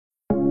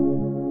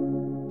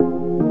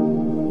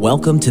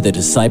Welcome to the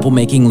Disciple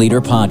Making Leader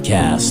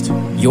Podcast,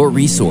 your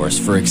resource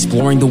for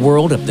exploring the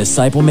world of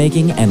disciple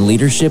making and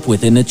leadership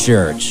within the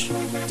church.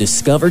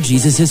 Discover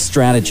Jesus'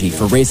 strategy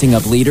for raising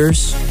up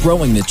leaders,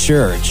 growing the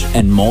church,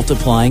 and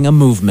multiplying a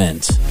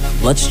movement.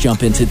 Let's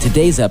jump into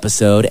today's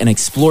episode and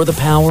explore the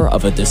power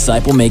of a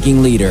disciple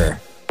making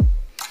leader.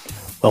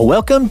 Well,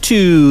 welcome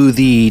to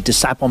the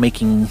Disciple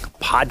Making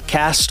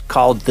podcast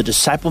called The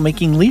Disciple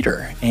Making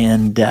Leader.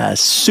 And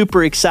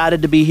super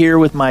excited to be here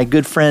with my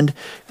good friend,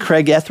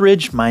 Craig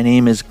Etheridge. My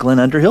name is Glenn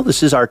Underhill.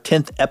 This is our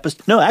 10th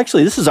episode. No,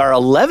 actually, this is our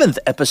 11th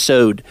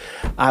episode,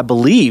 I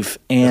believe.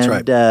 And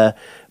That's right.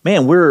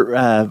 Man,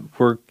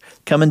 we're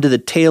coming to the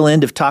tail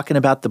end of talking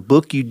about the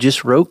book you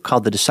just wrote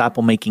called The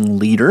Disciple Making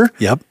Leader.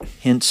 Yep.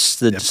 Hence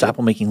the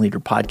Disciple Making Leader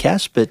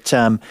podcast. But it's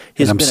I'm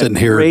been sitting a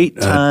here great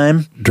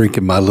time.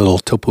 drinking my little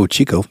Topo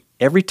Chico.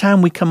 Every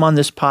time we come on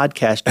this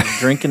podcast, you're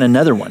drinking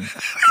another one.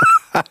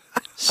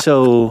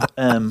 So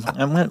I'm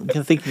going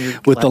to think you're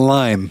With the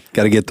lime.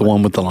 Got to get the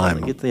one with the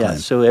lime.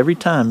 So every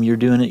time you're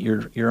doing it,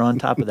 you're on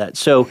top of that.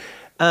 So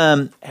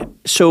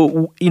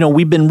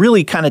we've been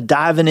really kind of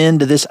diving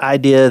into this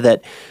idea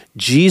that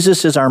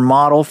Jesus is our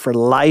model for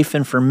life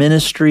and for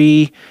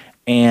ministry,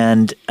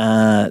 and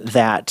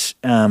that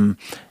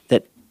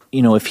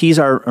if he's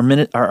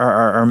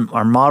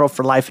our model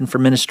for life and for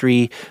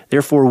ministry,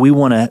 therefore we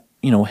want to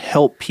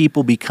help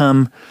people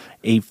become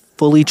a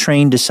fully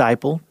trained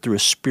disciple through a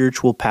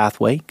spiritual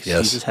pathway. Because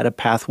Jesus had a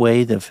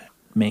pathway of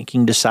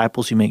making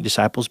disciples, you make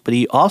disciples, but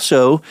he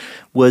also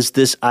was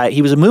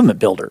he was a movement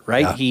builder,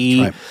 right?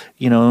 Yeah,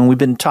 and we've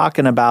been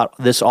talking about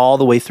this all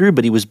the way through,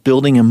 but he was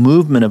building a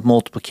movement of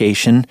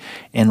multiplication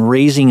and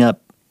raising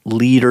up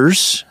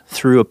leaders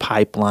through a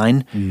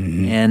pipeline.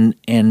 Mm-hmm.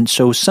 And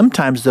so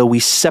sometimes though we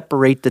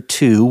separate the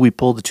two, we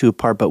pull the two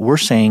apart, but we're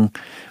saying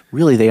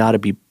really they ought to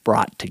be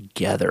brought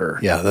together.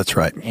 Yeah, that's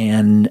right.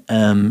 And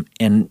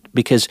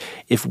because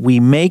if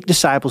we make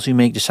disciples who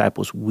make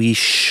disciples, we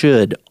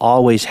should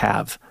always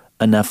have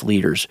enough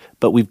leaders,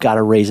 but we've got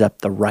to raise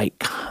up the right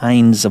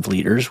kinds of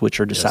leaders, which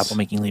are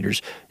disciple-making leaders,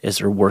 as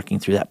they're working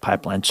through that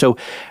pipeline. So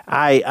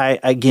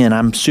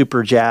I'm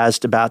super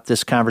jazzed about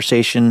this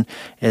conversation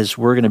as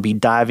we're going to be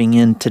diving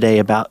in today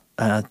about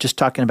just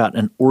talking about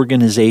an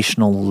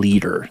organizational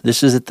leader.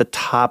 This is at the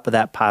top of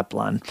that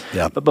pipeline.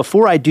 Yeah. But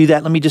before I do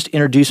that, let me just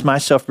introduce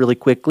myself really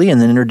quickly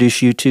and then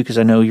introduce you too, because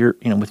I know you're,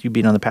 with you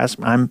being on the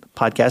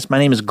podcast. My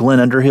name is Glenn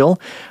Underhill.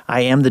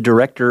 I am the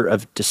director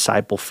of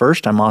Disciple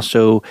First. I'm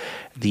also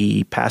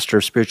the pastor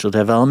of spiritual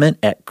development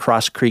at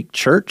Cross Creek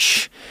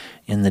Church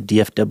in the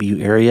DFW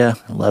area.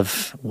 I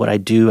love what I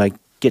do. I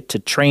get to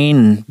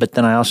train, but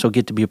then I also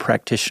get to be a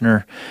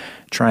practitioner,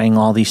 trying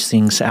all these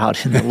things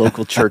out in the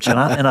local church, and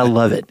I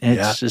love it.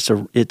 It's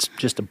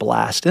just a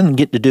blast, and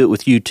get to do it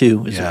with you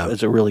too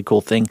is a really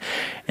cool thing.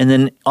 And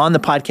then on the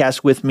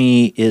podcast with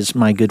me is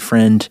my good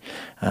friend,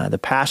 the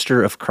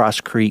pastor of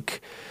Cross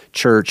Creek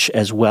Church,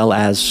 as well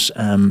as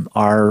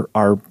our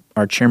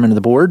chairman of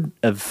the board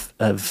of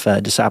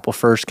Disciple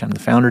First, kind of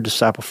the founder of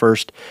Disciple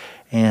First.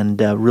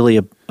 And really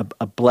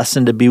a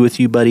blessing to be with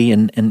you, buddy.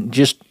 And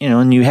just,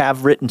 and you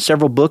have written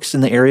several books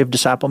in the area of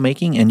disciple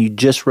making, and you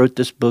just wrote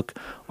this book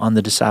on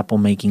the disciple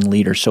making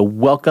leader. So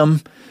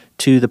welcome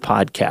to the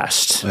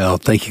podcast. Well,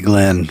 thank you,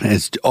 Glenn.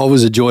 It's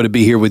always a joy to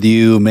be here with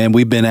you. Man,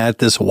 we've been at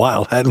this a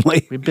while, hadn't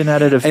we? We've been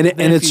at it and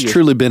it's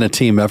truly been a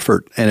team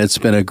effort, and it's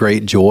been a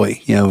great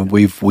joy.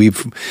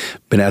 We've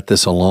been at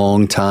this a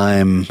long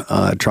time,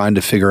 trying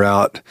to figure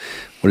out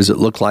what does it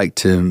look like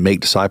to make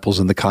disciples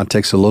in the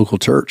context of local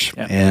church?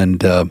 Yeah.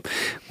 And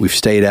we've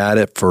stayed at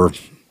it for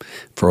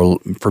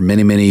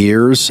many, many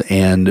years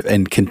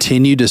and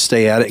continue to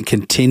stay at it and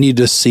continue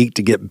to seek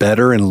to get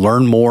better and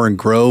learn more and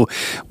grow.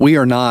 We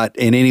are not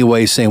in any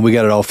way saying we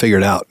got it all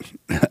figured out.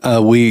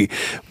 We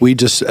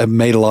just have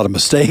made a lot of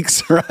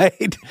mistakes,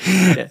 right?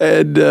 Yeah.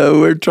 And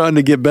we're trying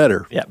to get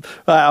better. Yeah.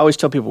 I always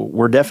tell people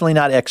we're definitely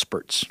not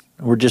experts.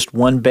 We're just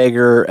one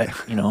beggar,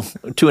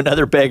 to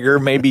another beggar,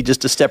 maybe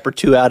just a step or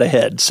two out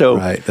ahead. So,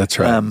 right, that's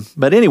right.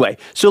 But anyway,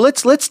 so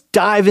let's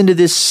dive into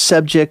this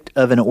subject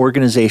of an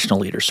organizational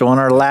leader. So on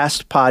our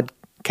last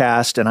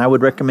podcast, and I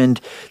would recommend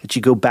that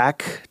you go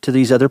back to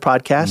these other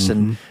podcasts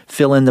and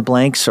fill in the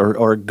blanks,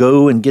 or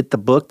go and get the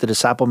book, The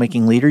Disciple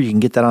Making Leader. You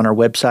can get that on our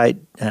website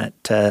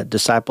at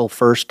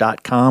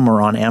disciplefirst.com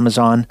or on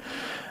Amazon.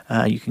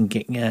 You can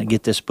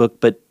get this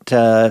book, but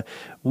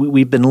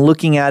we've been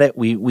looking at it.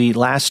 We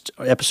last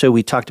episode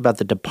we talked about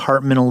the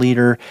departmental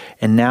leader,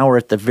 and now we're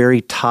at the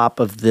very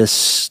top of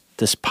this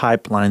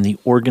pipeline, the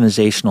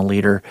organizational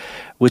leader,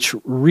 which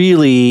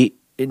really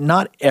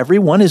not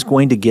everyone is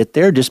going to get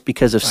there just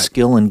because of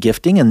skill and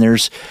gifting, and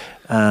there's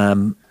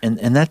and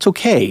that's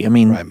okay. I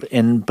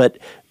mean, but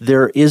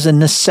there is a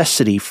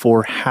necessity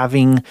for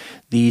having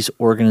these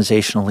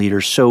organizational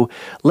leaders. So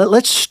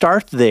let's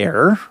start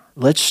there.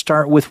 Let's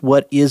start with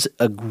what is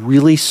a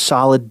really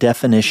solid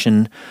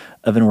definition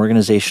of an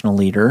organizational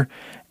leader,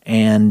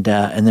 and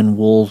then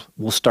we'll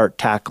start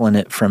tackling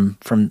it from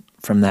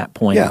from that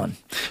point on.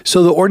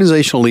 So the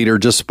organizational leader,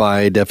 just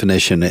by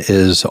definition,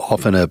 is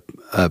often a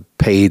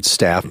paid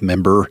staff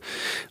member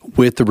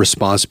with the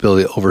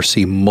responsibility to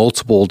oversee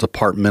multiple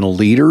departmental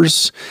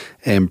leaders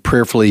and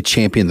prayerfully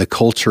champion the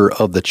culture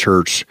of the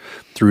church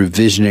through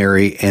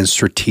visionary and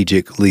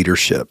strategic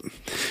leadership.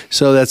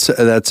 So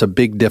that's a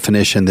big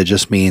definition that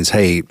just means,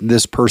 hey,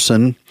 this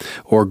person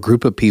or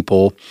group of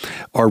people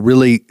are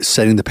really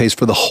setting the pace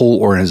for the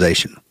whole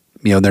organization.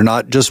 You know, they're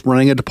not just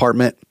running a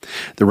department,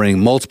 they're running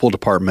multiple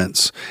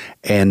departments,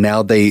 and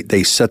now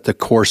they set the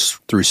course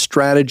through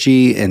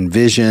strategy and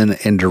vision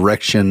and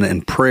direction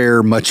and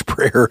prayer, much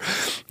prayer,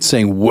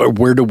 saying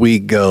where do we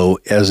go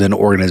as an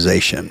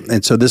organization?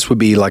 And so this would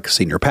be like a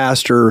senior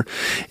pastor.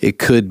 It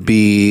could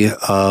be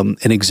an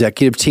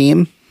executive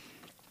team.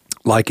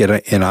 Like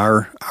in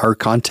our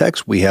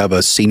context, we have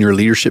a senior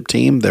leadership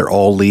team. They're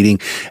all leading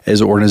as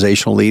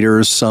organizational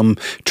leaders. Some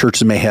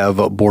churches may have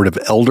a board of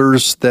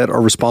elders that are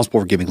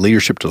responsible for giving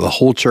leadership to the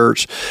whole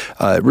church.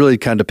 It really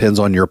kind of depends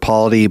on your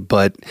polity,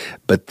 but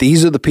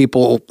these are the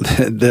people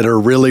that are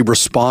really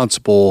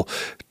responsible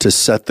to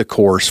set the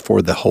course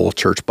for the whole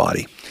church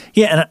body.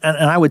 Yeah,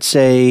 and I would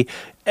say,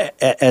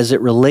 as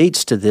it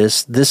relates to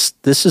this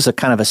is a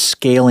kind of a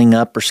scaling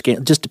up or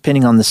scale, just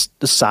depending on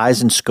the size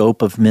and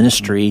scope of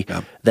ministry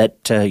that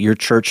your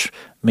church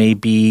may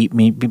be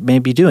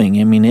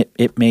doing. I mean,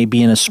 it may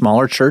be in a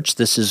smaller church.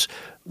 This is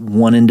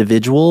one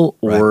individual,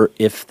 or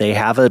if they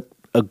have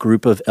a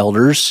group of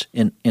elders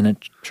in a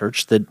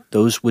church, that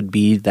those would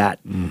be that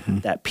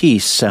that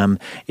piece.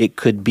 It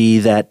could be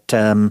that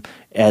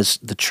as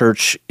the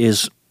church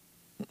is,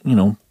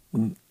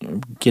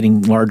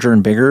 getting larger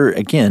and bigger,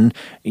 again,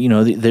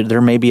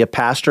 there may be a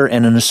pastor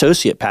and an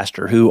associate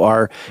pastor who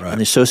are, and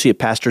the associate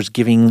pastors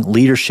giving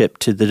leadership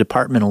to the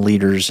departmental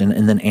leaders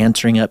and then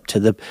answering up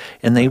to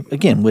and they,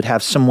 again, would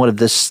have somewhat of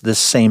this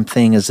same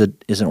thing as an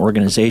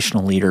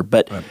organizational leader.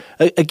 But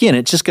again,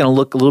 it's just going to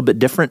look a little bit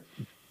different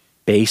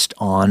based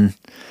on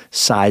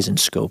size and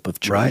scope of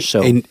church. Right.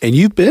 So, and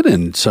you've been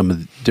in some of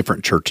the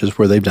different churches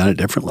where they've done it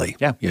differently.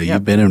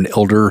 You've been in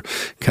elder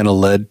kind of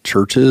led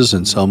churches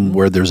and some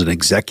where there's an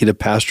executive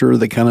pastor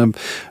that kind of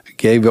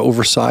gave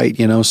oversight,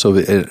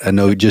 so I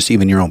know just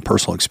even your own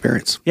personal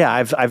experience. Yeah,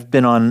 I've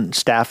been on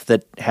staff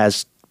that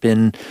has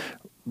been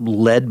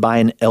led by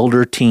an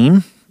elder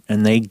team,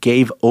 and they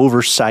gave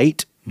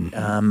oversight,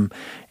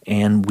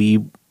 and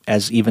we,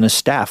 as even a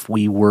staff,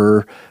 we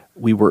were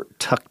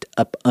tucked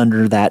up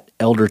under that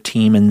elder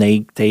team, and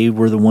they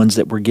were the ones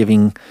that were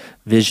giving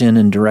vision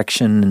and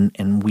direction,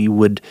 and we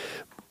would,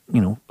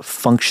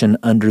 function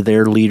under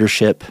their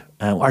leadership.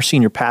 Our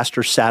senior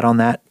pastor sat on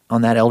that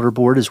elder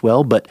board as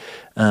well, but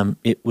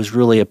it was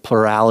really a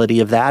plurality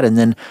of that. And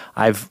then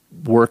I've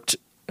worked,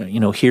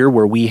 here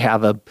where we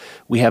have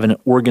an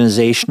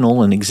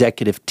organizational and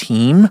executive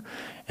team,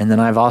 and then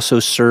I've also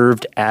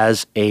served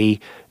as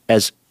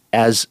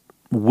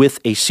with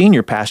a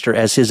senior pastor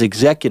as his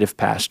executive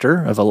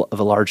pastor of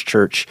a large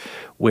church,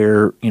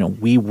 where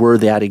we were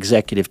that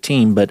executive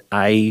team, but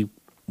I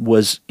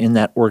was in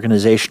that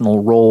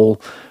organizational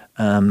role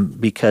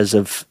because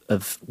of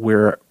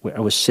where I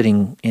was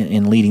sitting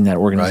in leading that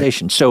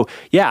organization. Right. So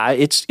yeah,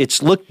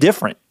 it's looked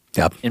different.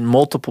 In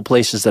multiple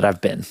places that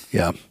I've been.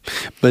 Yeah.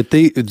 But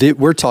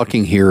we're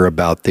talking here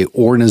about the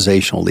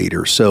organizational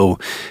leader. So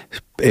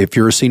if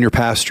you're a senior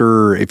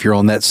pastor, if you're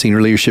on that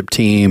senior leadership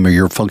team or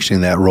you're functioning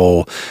in that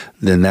role,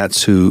 then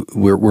that's who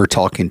we're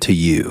talking to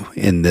you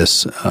in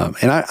this.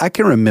 And I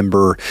can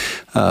remember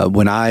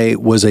when I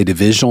was a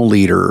divisional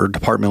leader or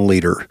departmental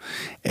leader,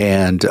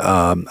 and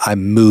I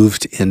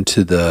moved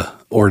into the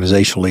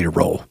organizational leader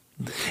role.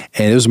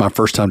 And it was my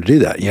first time to do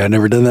that. I'd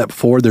never done that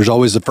before. There's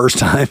always the first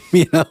time,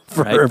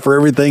 for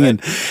everything.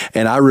 Right.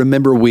 And I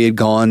remember we had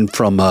gone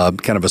from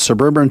kind of a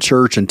suburban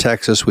church in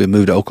Texas. We had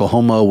moved to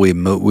Oklahoma. We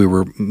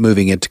were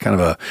moving into kind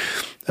of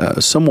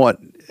a somewhat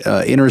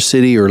inner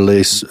city or at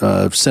least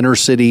center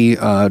city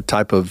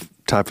type of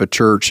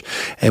church,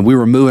 and we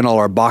were moving all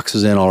our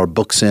boxes in, all our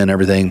books in,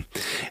 everything.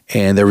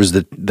 And there was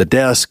the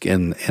desk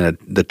and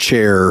the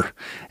chair,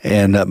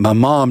 and my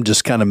mom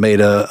just kind of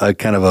made a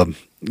kind of a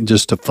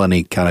just a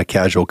funny kind of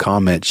casual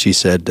comment. She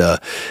said,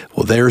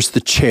 well, there's the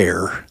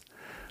chair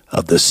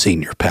of the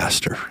senior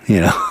pastor,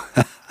 And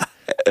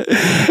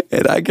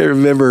I can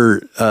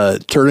remember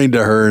turning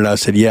to her and I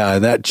said, yeah,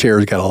 that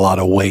chair's got a lot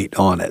of weight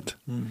on it.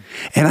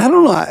 And I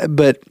don't know,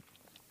 but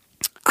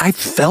I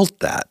felt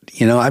that,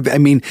 I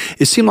mean,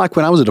 it seemed like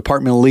when I was a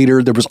departmental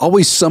leader, there was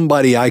always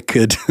somebody I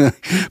could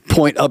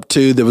point up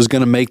to that was going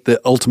to make the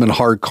ultimate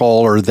hard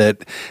call or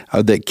that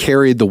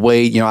carried the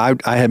weight. I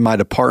had my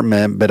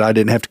department, but I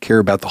didn't have to care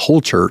about the whole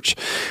church.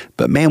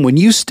 But man, when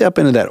you step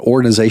into that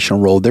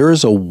organizational role, there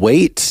is a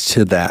weight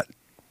to that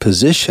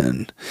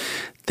position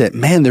that,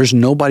 man, there's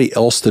nobody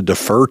else to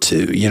defer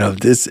to.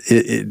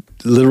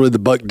 Literally the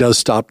buck does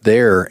stop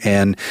there.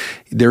 And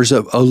there's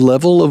a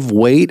level of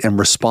weight and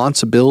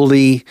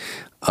responsibility,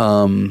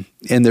 and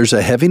there's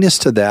a heaviness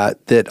to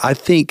that I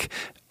think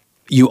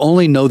you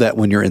only know that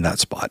when you're in that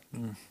spot.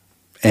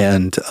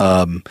 And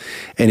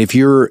if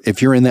you're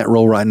in that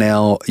role right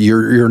now,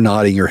 you're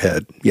nodding your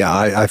head. Yeah,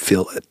 I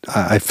feel it.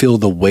 I feel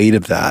the weight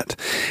of that.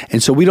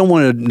 And so we don't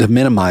want to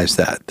minimize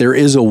that. There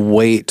is a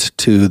weight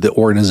to the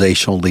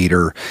organizational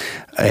leader.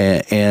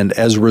 And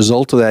as a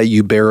result of that,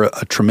 you bear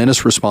a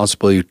tremendous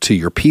responsibility to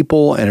your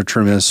people and a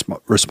tremendous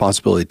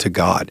responsibility to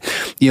God.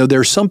 There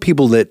are some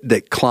people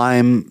that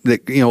climb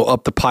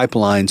up the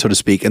pipeline, so to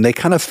speak, and they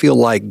kind of feel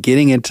like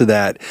getting into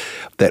that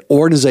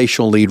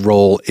organizational lead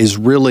role is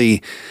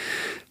really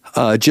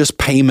just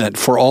payment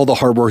for all the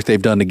hard work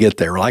they've done to get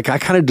there. Like, I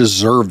kind of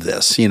deserve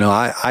this.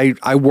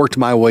 I worked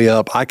my way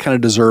up. I kind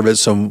of deserve it.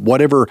 So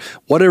whatever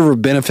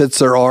benefits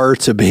there are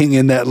to being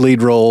in that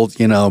lead role,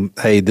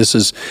 hey, this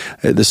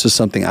is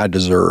something I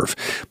deserve.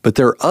 But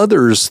there are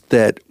others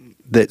that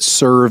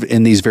serve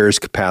in these various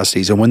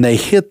capacities. And when they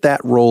hit that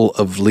role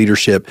of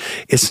leadership,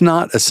 it's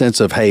not a sense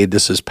of, hey,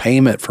 this is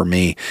payment for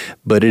me,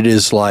 but it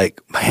is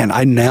like, man,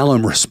 I now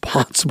am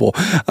responsible.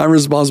 I'm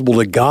responsible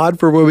to God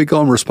for where we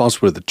go. I'm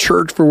responsible to the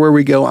church for where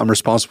we go. I'm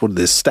responsible to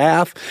the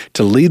staff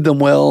to lead them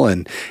well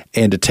and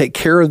to take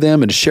care of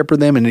them and to shepherd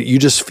them. And you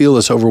just feel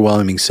this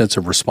overwhelming sense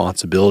of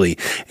responsibility.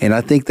 And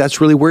I think that's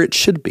really where it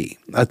should be.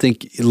 I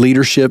think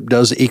leadership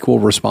does equal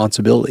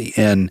responsibility,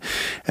 and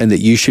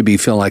that you should be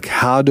feeling like,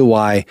 how do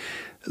I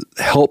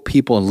help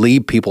people and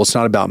lead people? It's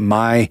not about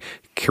my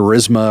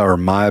charisma or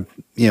my,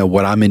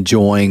 what I'm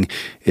enjoying.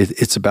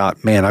 It's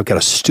about, man, I've got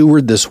to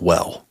steward this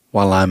well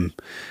while I'm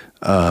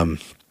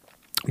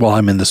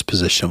in this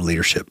position of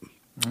leadership.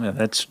 Yeah,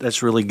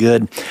 that's really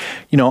good.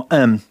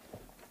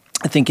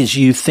 I think as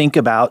you think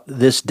about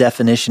this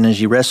definition, as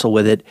you wrestle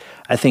with it,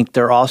 I think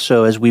there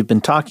also, as we've been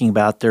talking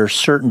about, there are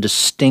certain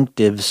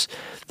distinctives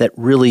that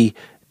really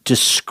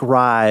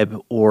describe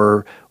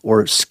or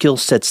skill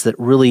sets that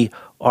really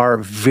are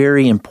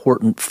very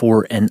important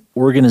for an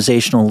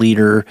organizational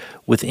leader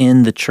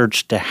within the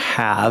church to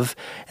have.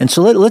 And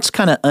so let's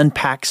kind of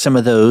unpack some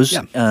of those.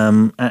 Yeah.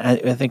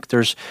 I think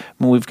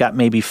we've got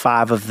maybe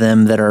 5 of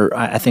them that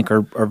I think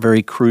are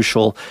very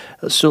crucial.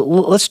 So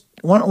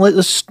why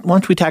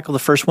don't we tackle the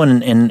first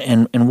one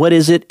and what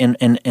is it, and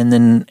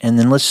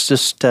then let's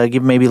just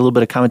give maybe a little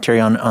bit of commentary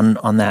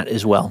on that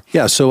as well.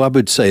 Yeah, so I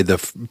would say the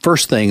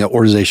first thing an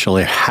organizational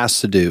leader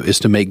has to do is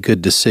to make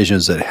good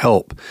decisions that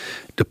help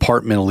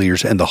departmental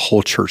leaders and the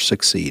whole church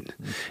succeed.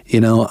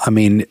 You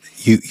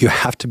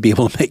have to be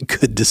able to make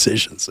good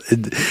decisions,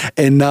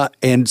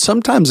 and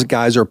sometimes the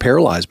guys are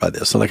paralyzed by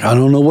this. They're like, I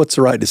don't know what's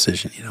the right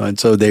decision, and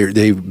so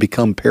they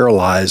become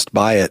paralyzed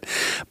by it.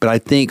 But I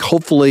think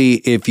hopefully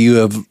if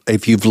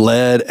you've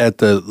led at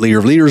the leader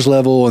of leaders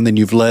level and then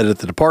you've led at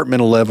the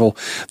departmental level,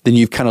 then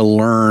you've kind of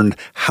learned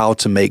how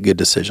to make good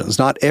decisions.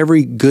 Not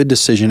every good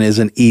decision is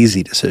an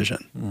easy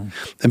decision.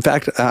 In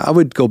fact, I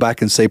would go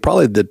back and say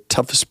probably the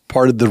toughest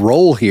part of the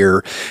role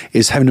here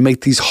is having to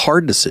make these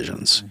hard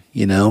decisions,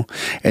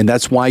 and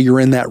that's why you're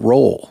in that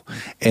role.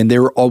 And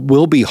there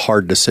will be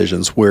hard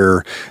decisions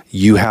where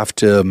you have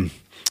to,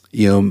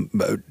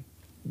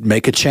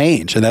 make a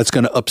change, and that's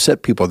going to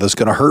upset people. That's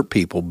going to hurt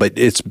people, but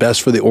it's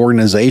best for the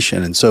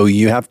organization. And so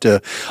you have to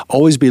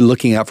always be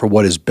looking out for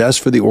what is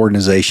best for the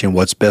organization,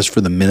 what's best for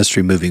the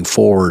ministry moving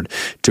forward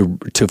to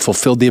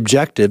fulfill the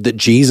objective that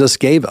Jesus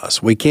gave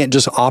us. We can't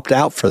just opt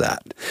out for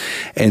that.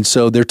 And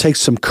so there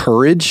takes some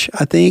courage,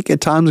 I think,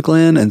 at times,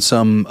 Glenn, and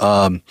some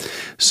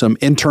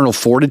internal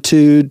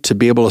fortitude to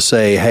be able to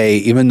say, hey,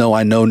 even though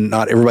I know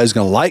not everybody's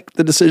going to like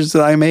the decisions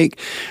that I make,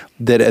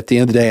 that at the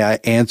end of the day, I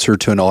answer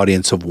to an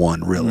audience of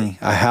one, really.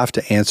 I have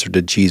to answer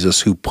to Jesus,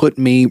 who put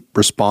me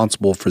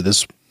responsible for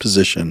this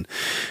position,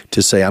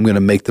 to say I'm going to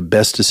make the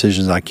best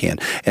decisions I can.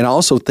 And I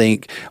also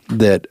think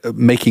that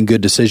making good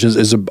decisions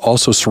is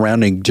also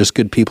surrounding just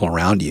good people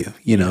around you.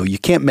 You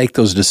can't make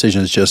those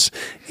decisions just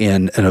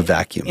in a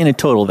vacuum. In a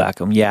total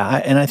vacuum,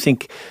 yeah. And I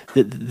think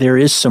that there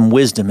is some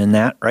wisdom in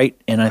that, right?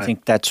 And I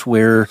think that's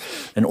where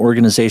an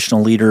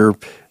organizational leader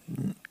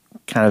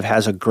kind of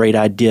has a great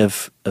idea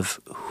of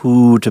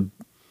who to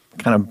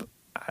kind of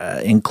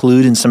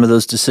include in some of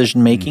those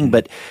decision making,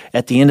 but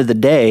at the end of the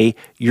day,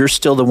 you're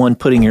still the one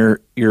putting your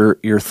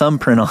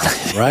thumbprint on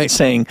it, right?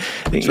 Saying,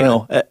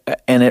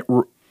 and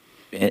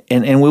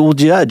we will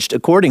judge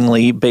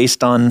accordingly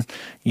based on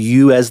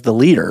you as the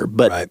leader.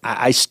 But right.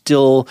 I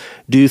still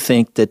do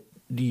think that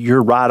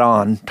you're right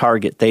on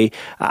target.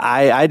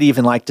 I'd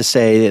even like to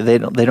say they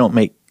don't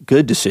make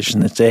good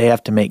decisions. They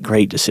have to make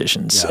great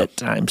decisions at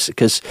times,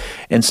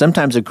 and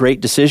sometimes a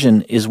great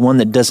decision is one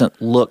that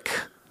doesn't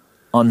look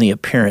on the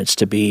appearance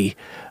to be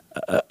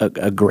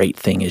a great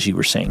thing, as you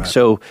were saying. Right.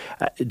 So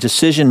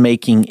decision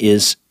making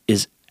is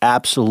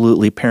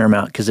absolutely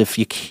paramount, because if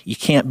you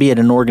can't be at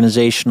an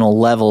organizational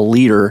level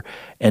leader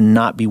and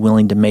not be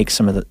willing to make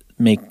some of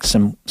make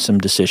some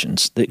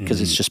decisions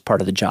because it's just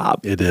part of the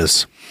job. It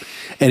is.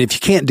 And if you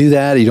can't do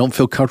that, you don't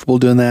feel comfortable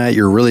doing that,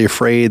 you're really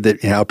afraid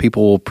that how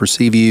people will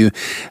perceive you,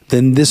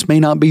 then this may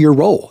not be your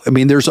role. I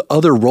mean, there's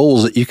other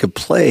roles that you could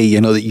play,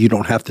 that you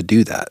don't have to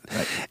do that.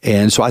 Right.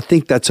 And so I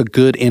think that's a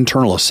good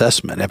internal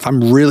assessment. If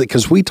I'm really,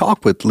 because we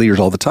talk with leaders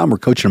all the time, we're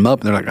coaching them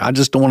up and they're like, I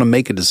just don't want to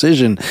make a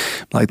decision.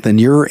 Like, then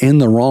you're in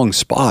the wrong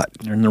spot.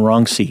 You're in the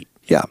wrong seat.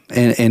 Yeah.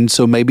 And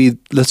so maybe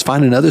let's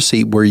find another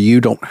seat where you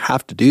don't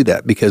have to do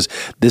that because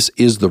this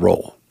is the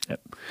role.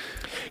 Yep.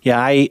 Yeah.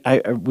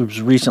 I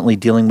was recently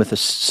dealing with a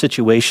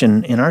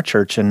situation in our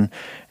church and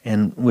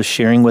was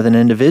sharing with an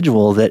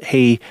individual that,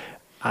 hey,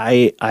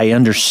 I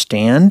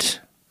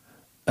understand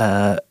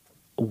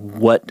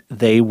what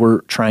they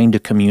were trying to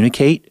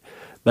communicate,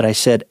 but I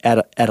said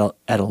at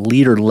a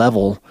leader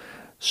level,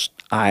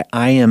 I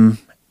am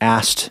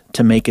asked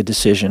to make a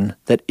decision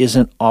that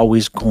isn't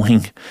always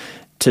going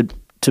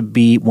to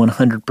be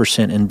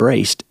 100%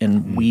 embraced.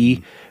 And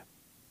we,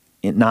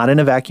 not in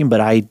a vacuum,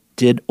 but I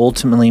did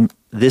ultimately,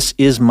 this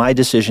is my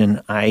decision.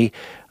 I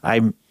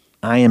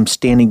am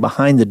standing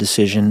behind the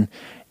decision,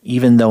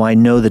 even though I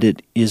know that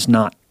it is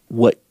not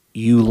what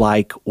you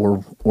like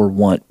or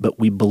want, but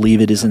we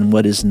believe it is in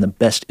what is in the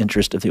best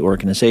interest of the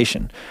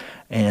organization.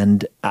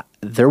 And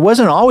there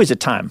wasn't always a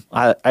time,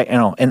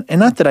 and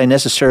not that I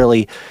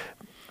necessarily,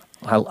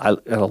 I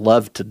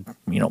love to,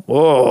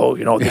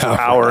 this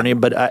power,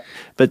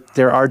 but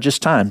there are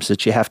just times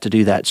that you have to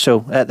do that.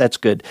 So that's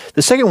good.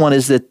 The second one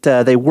is that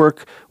they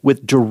work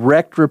with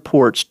direct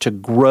reports to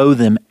grow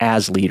them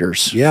as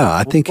leaders. Yeah,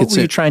 I think what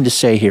were you trying to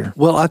say here?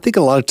 Well, I think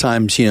a lot of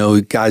times,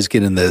 guys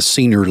get in the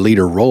senior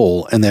leader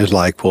role and they're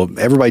like, well,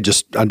 I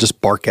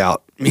just bark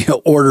out,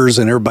 orders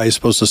and everybody's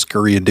supposed to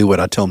scurry and do what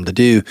I tell them to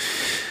do.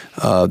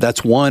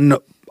 That's one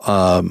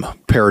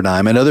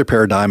paradigm. Another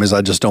paradigm is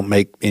I just don't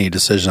make any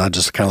decision. I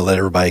just kind of let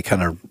everybody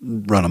kind of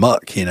run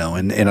amok,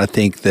 and I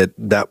think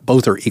that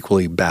both are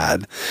equally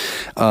bad.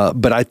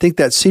 But I think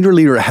that senior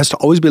leader has to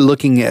always be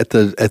looking at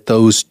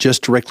those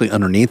just directly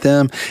underneath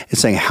them and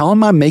saying, how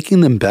am I making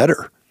them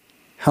better?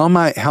 How am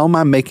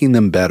I making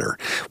them better?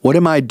 What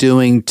am I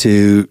doing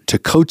to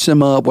coach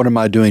them up? What am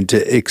I doing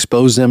to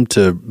expose them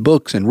to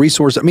books and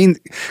resources? I mean,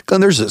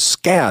 there's a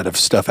scad of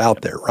stuff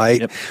out there,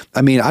 right? Yep.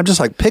 I mean, I'm just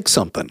like, pick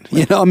something.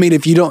 I mean,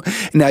 if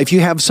you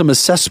have some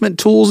assessment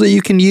tools that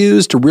you can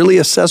use to really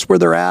assess where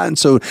they're at, and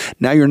so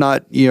now you're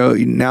not,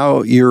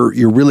 now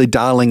you're really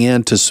dialing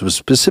into some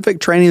specific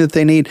training that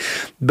they need.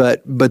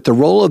 But the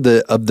role of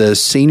the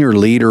senior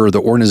leader or the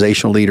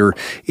organizational leader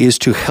is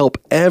to help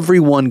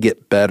everyone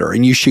get better,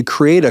 and you should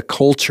create a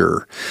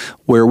culture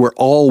where we're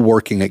all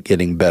working at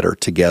getting better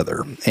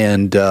together.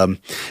 And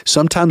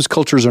sometimes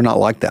cultures are not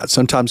like that.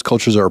 Sometimes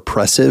cultures are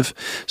oppressive.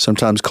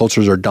 Sometimes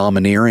cultures are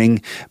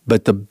domineering.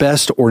 But the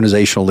best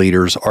organizational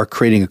leaders are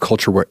creating a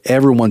culture where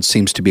everyone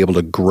seems to be able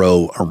to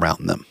grow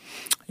around them.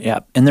 Yeah,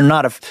 and they're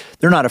not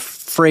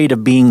afraid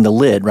of being the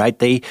lid, right?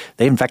 They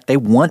in fact they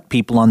want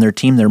people on their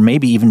team that are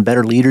maybe even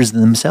better leaders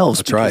than themselves.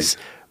 That's right.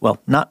 Well,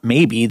 not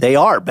maybe, they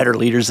are better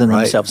leaders than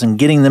themselves, and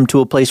getting them to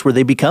a place where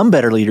they become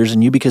better leaders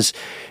than you, because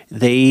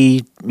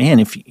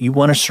if you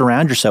want to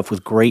surround yourself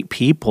with great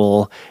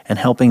people and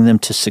helping them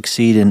to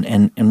succeed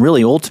and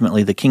really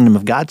ultimately the kingdom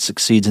of God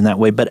succeeds in that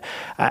way. But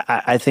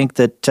I think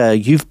that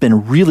you've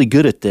been really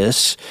good at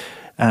this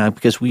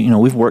because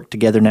we've worked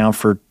together now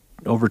for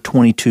over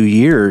 22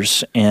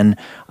 years, and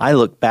I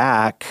look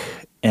back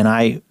and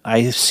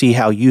I see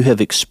how you have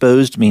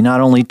exposed me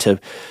not only to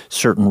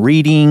certain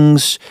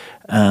readings,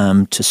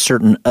 to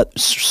certain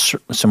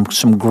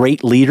some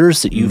great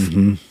leaders that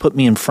you've put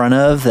me in front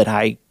of that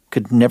I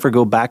could never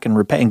go back and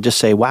repay and just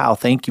say, wow,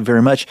 thank you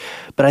very much.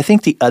 But I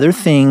think the other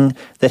thing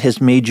that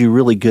has made you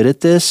really good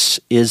at this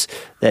is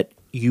that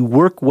you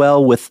work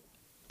well with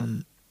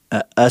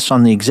us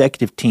on the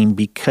executive team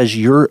because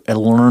you're a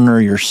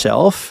learner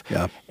yourself,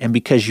 and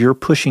because you're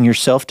pushing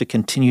yourself to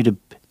continue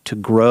to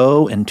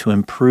grow and to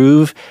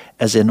improve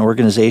as an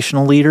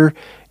organizational leader.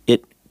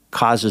 It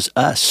causes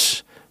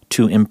us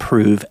to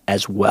improve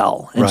as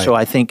well. And so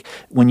I think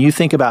when you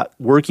think about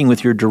working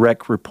with your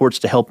direct reports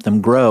to help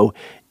them grow,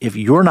 if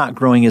you're not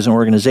growing as an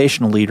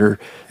organizational leader,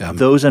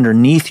 those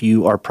underneath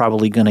you are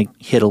probably going to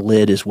hit a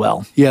lid as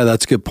well. Yeah,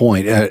 that's a good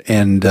point.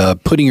 And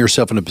putting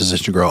yourself in a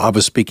position to grow. I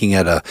was speaking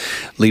at a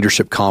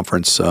leadership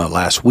conference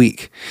last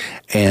week,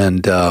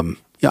 and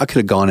I could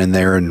have gone in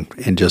there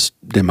and just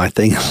did my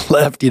thing and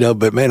left,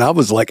 but man, I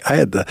was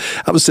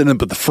sitting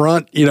up at the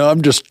front,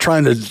 I'm just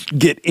trying to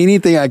get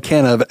anything I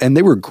can of, and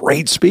they were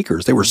great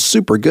speakers. They were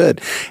super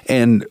good,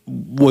 and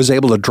was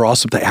able to draw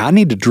something. I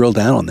need to drill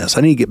down on this.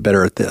 I need to get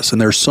better at this. And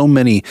there's so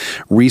many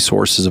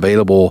resources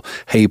available.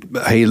 Hey,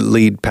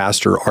 lead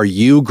pastor, are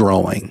you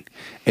growing?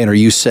 And are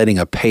you setting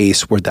a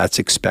pace where that's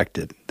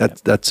expected?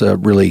 That's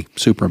really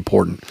super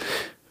important.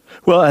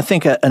 Well, I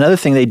think another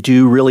thing they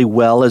do really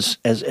well as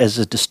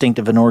a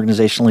distinctive and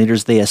organizational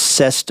leaders, they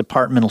assess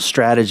departmental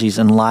strategies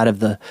in light of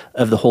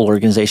the whole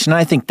organization. And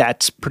I think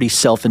that's pretty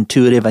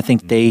self-intuitive. I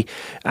think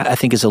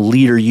as a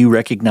leader, you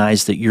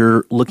recognize that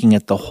you're looking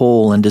at the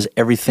whole and does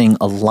everything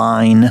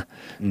align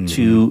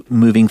to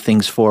moving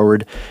things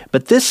forward.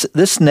 But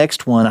this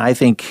next one, I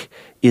think,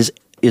 is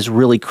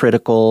really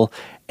critical,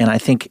 and I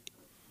think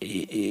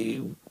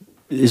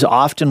is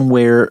often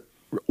where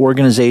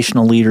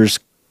organizational leaders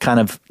kind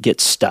of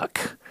get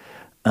stuck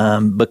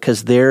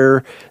because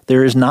there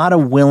is not a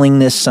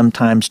willingness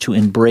sometimes to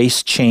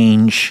embrace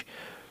change,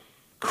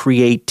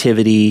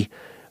 creativity,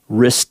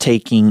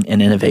 risk-taking,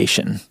 and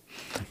innovation.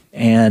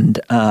 And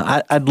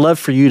I'd love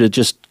for you to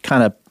just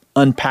kind of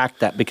unpack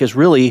that, because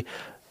really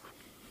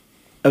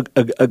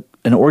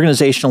an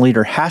organizational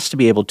leader has to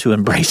be able to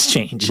embrace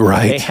change.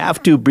 Right. They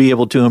have to be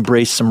able to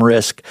embrace some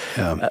risk.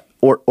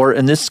 Or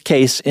in this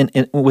case,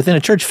 within a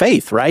church,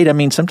 faith, right? I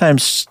mean,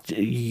 sometimes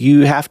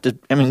you have to,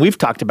 I mean, we've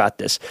talked about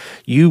this.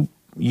 You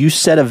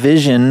set a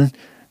vision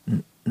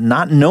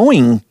not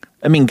knowing,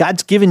 I mean,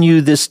 God's given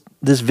you this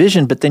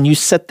vision, but then you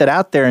set that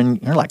out there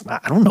and you're like,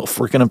 I don't know if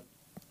we're going to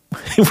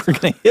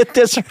hit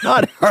this or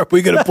not. Are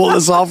we going to pull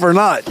this off or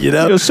not?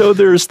 So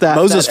there's that.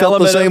 Moses felt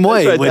the same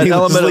way. Right, that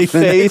element of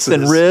faith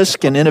and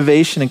risk and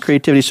innovation and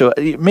creativity. So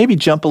maybe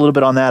jump a little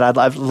bit on that.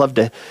 I'd love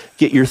to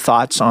get your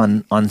thoughts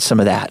on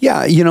some of that. Yeah,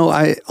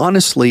 I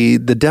honestly,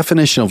 the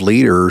definition of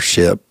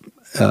leadership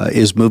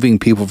is moving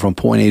people from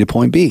point A to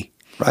point B.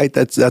 Right,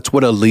 that's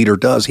what a leader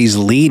does. He's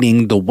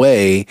leading the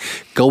way,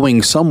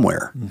 going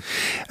somewhere.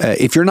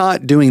 If you're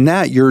not doing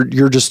that,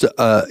 you're just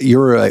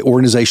you're an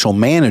organizational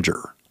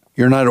manager.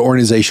 You're not an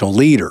organizational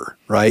leader,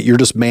 right? You're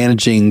just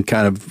managing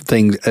kind of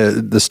things,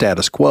 the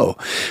status quo.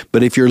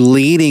 But if you're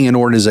leading an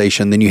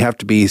organization, then you have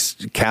to be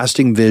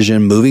casting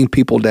vision, moving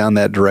people down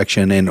that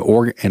direction, and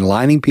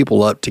lining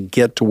people up to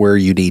get to where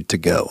you need to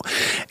go.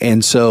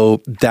 And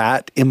so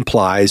that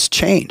implies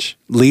change.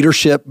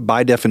 Leadership,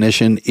 by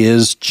definition,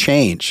 is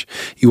change.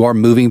 You are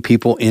moving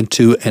people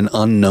into an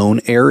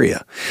unknown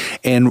area.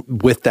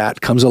 And with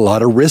that comes a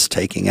lot of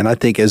risk-taking. And I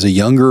think as a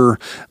younger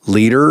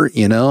leader,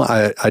 we'll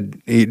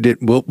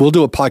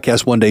do a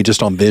podcast one day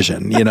just on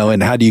vision,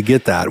 and how do you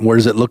get that? Where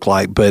does it look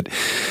like? But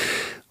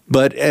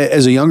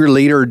as a younger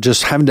leader,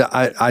 just having to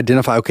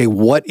identify, okay,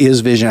 what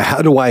is vision?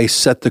 How do I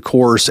set the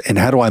course, and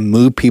how do I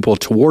move people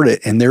toward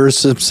it? And there is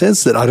some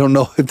sense that I don't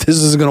know if this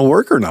is going to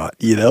work or not.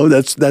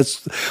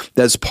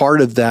 That's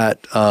part of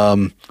that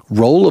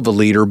role of a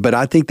leader. But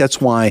I think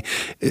that's why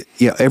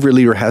every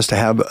leader has to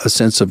have a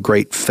sense of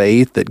great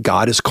faith that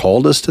God has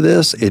called us to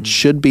this. It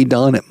should be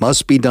done. It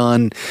must be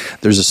done.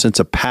 There's a sense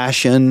of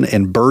passion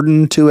and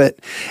burden to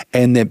it,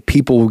 and that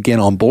people will get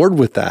on board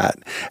with that.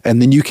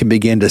 And then you can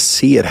begin to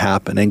see it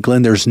happen. And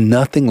Glenn, there's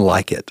nothing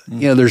like it.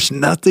 There's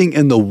nothing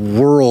in the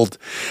world.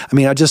 I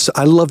mean,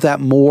 I love that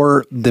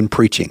more than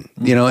preaching.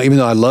 Even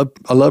though I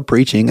love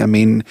preaching. I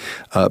mean,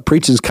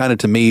 preaching's kind of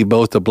to me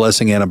both a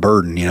blessing and a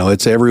burden.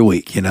 It's every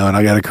week. And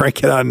I got to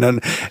crank it out.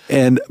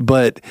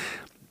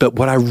 But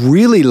what I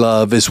really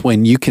love is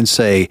when you can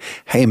say,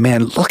 hey,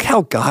 man, look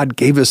how God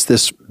gave us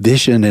this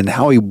vision and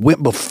how he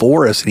went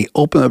before us and he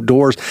opened up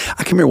doors.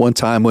 I can remember one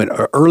time when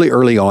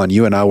early on,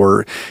 you and I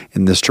were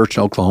in this church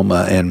in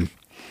Oklahoma, and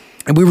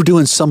we were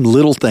doing some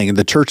little thing, and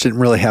the church didn't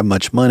really have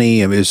much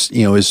money.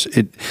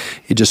 It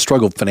just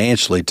struggled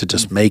financially to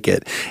just make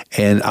it.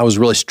 And I was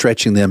really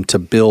stretching them to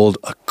build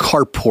a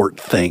carport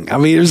thing. I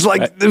mean, it was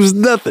like, There was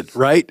nothing,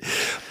 right?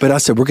 But I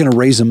said, we're going to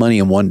raise the money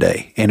in one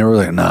day. And they were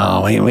like,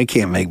 no, we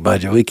can't make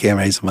budget. We can't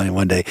raise the money in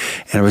one day.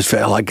 And it was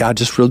like, God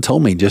just really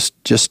told me, just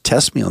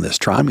test me on this,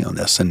 try me on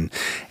this. And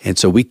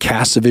so we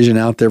cast a vision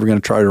out there. We're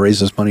going to try to raise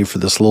this money for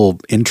this little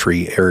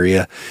entry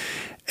area.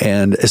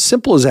 And as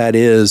simple as that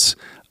is,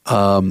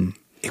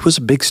 it was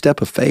a big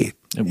step of faith.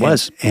 It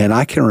was. And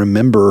I can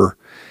remember,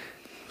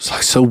 I was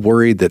like so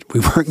worried that we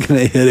weren't going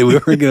to hit it, we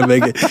weren't going to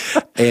make it.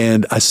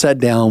 And I sat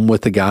down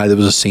with a guy that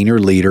was a senior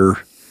leader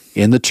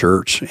in the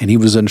church, and he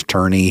was an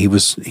attorney.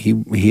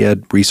 He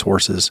had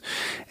resources,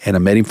 and I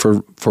met him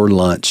for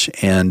lunch,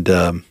 and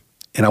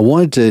I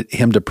wanted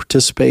him to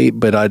participate,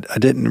 but I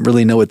didn't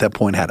really know at that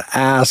point how to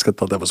ask. I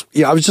thought that was,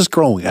 I was just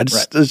growing. I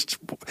just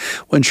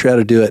wasn't sure how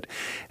to do it.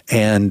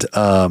 And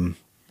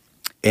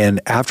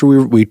after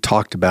we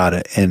talked about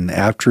it, and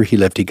after he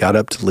left, he got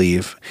up to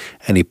leave,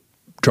 and he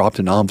dropped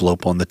an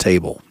envelope on the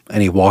table,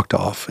 and he walked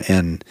off,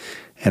 and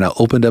I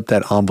opened up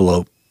that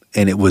envelope,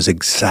 and it was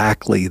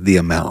exactly the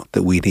amount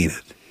that we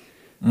needed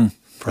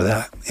for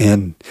that.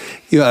 And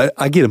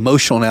I get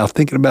emotional now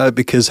thinking about it,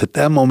 because at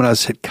that moment I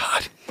said,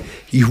 God,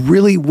 you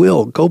really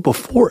will go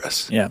before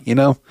us. Yeah.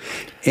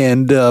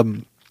 And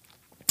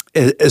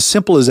as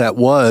simple as that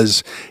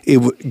was,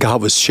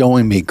 God was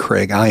showing me,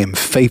 Craig, I am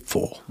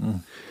faithful.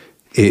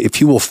 If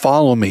you will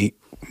follow me,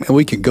 and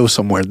we can go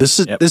somewhere. This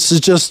is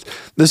just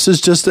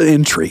an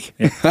entry.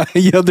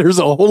 Yeah. There's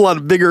a whole lot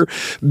of bigger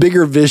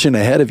vision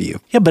ahead of you.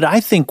 Yeah, but I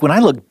think when I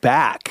look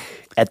back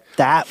at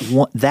that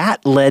one,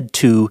 that led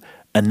to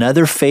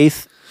another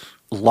faith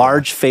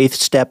large faith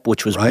step,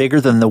 which was Right.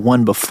 bigger than the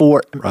one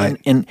before. Right.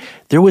 And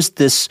there was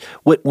this,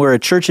 where a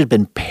church had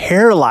been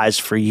paralyzed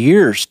for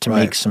years to Right.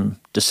 make some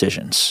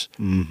decisions.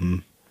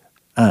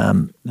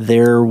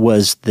 There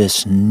was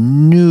this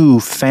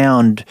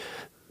newfound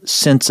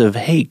sense of,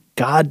 hey,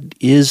 God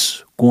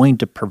is going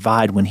to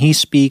provide when He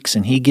speaks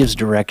and He gives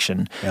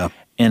direction. Yeah.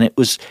 And it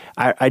was,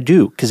 I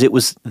do, because it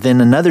was then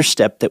another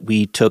step that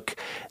we took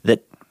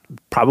that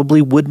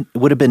probably would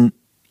have been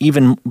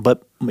even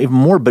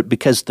more, but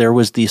because there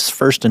was this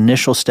first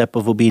initial step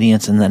of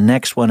obedience and the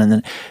next one,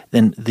 and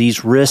then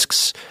these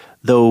risks,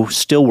 though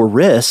still were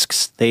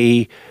risks,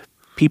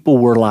 people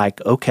were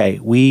like, okay,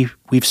 we've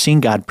seen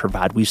God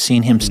provide, we've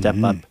seen Him step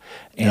up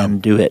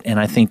and do it, and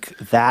I think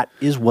that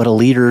is what a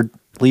leader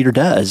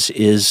does,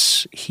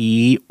 is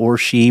he or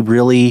she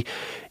really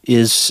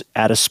is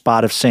at a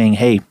spot of saying,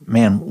 hey,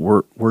 man,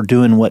 we're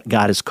doing what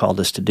God has called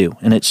us to do,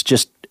 and it's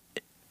just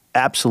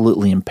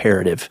absolutely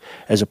imperative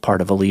as a part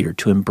of a leader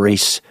to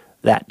embrace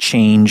that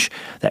change,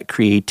 that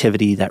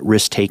creativity, that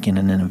risk-taking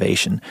and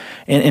innovation,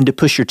 and to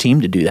push your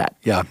team to do that.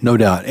 Yeah, no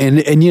doubt. And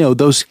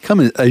those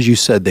come in, as you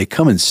said, they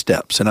come in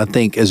steps. And I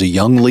think as a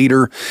young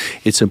leader,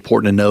 it's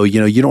important to know,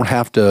 you don't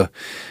have to,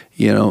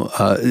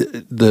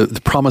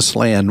 the promised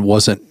land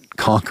wasn't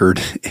conquered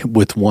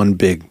with one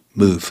big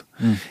move.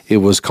 It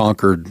was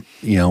conquered,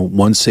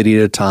 one city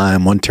at a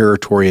time, one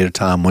territory at a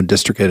time, one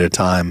district at a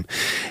time.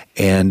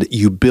 And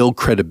you build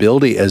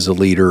credibility as a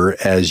leader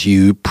as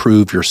you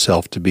prove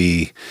yourself to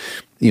be,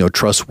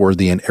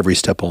 trustworthy in every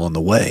step along the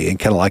way. And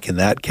kind of like in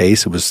that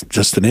case, it was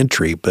just an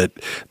entry, but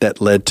that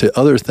led to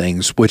other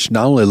things, which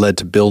not only led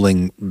to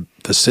building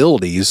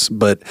facilities,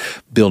 but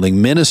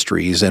building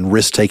ministries and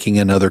risk-taking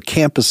in other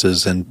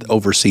campuses and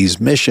overseas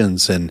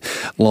missions and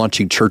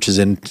launching churches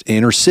in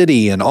inner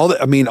city and all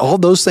that. I mean, all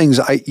those things,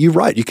 you're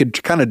right. You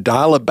could kind of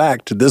dial it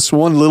back to this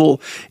one little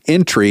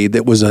entry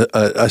that was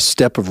a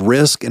step of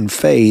risk and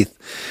faith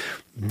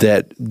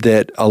that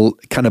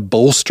kind of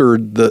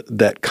bolstered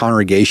that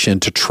congregation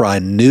to try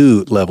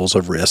new levels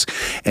of risk.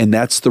 And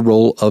that's the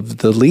role of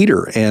the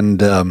leader. And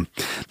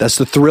that's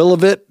the thrill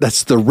of it.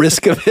 That's the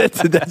risk of it.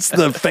 That's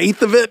the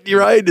faith of it,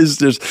 right? Is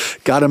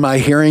just, God, am I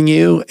hearing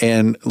you?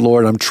 And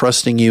Lord, I'm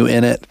trusting you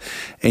in it.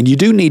 And you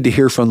do need to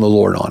hear from the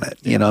Lord on it.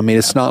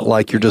 It's not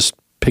like you're just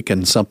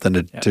picking something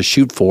to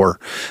shoot for.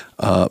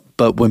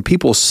 But when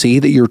people see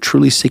that you're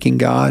truly seeking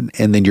God,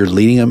 and then you're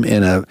leading them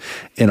in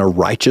a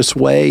righteous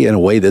way, in a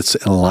way that's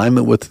in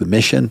alignment with the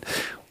mission,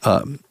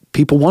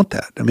 people want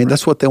that.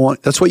 That's what they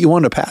want. That's what you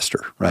want in a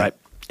pastor, right?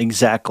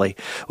 Exactly.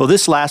 Well,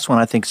 this last one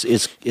I think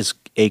is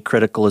a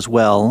critical as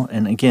well,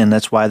 and again,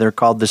 that's why they're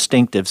called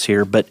distinctives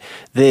here. But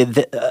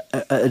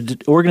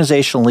the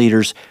organizational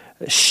leaders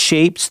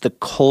shapes the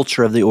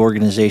culture of the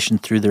organization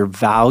through their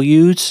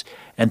values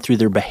and through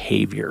their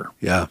behavior.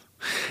 Yeah.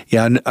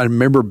 Yeah, I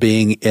remember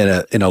being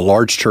in a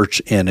large church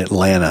in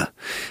Atlanta,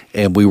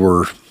 and we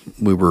were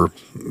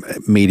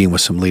meeting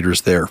with some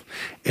leaders there,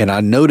 and I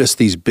noticed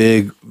these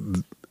big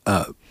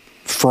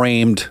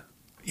framed,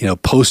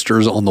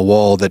 posters on the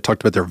wall that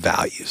talked about their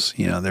values.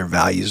 Their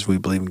values. We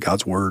believe in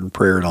God's word and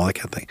prayer and all that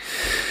kind of thing.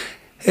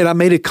 And I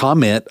made a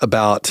comment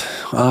about,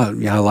 I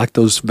like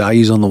those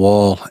values on the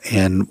wall,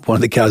 and one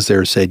of the guys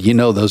there said,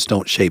 those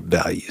don't shape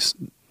values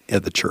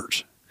at the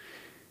church.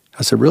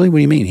 I said, really? What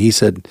do you mean? He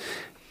said,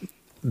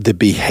 the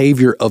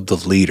behavior of the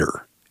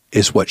leader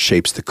is what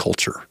shapes the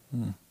culture.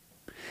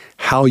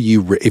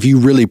 If you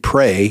really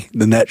pray,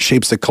 then that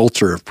shapes the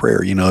culture of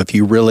prayer. If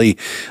you really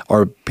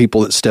are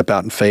people that step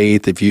out in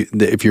faith, if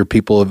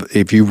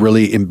you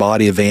really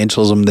embody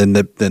evangelism, then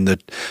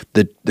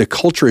the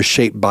culture is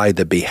shaped by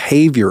the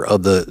behavior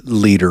of the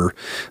leader,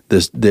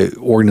 the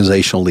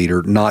organizational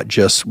leader, not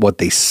just what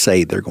they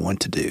say they're going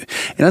to do.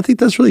 And I think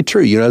that's really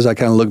true. As I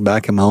kind of look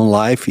back in my own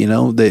life,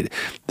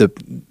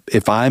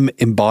 if I'm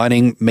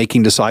embodying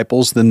making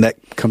disciples, then that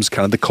comes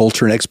kind of the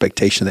culture and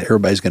expectation that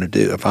everybody's going to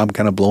do. If I'm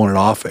kind of blowing it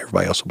off,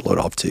 everybody else will blow it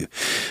off too.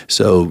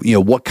 So,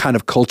 what kind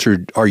of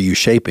culture are you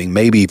shaping?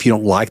 Maybe if you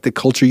don't like the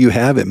culture you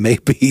have, it may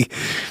be,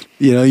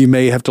 you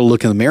may have to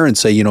look in the mirror and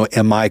say,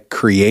 am I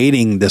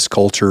creating this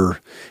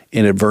culture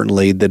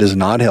inadvertently that is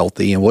not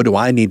healthy? And what do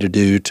I need to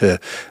do to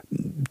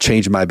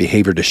change my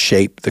behavior to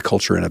shape the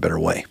culture in a better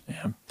way?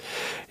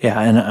 Yeah.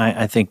 And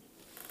I think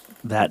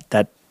that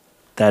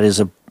is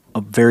a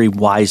very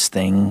wise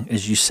thing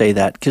as you say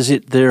that, because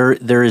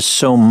there is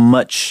so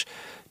much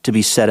to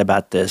be said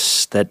about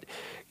this, that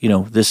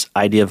this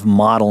idea of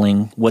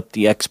modeling what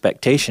the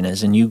expectation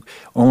is, and you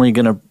only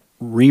going to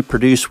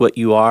reproduce what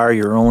you are.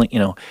 You're only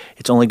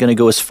it's only going to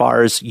go as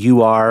far as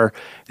you are.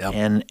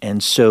 Yep.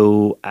 And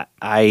so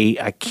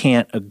I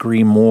can't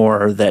agree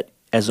more that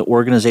as an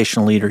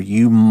organizational leader,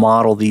 you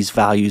model these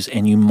values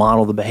and you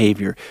model the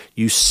behavior.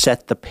 You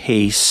set the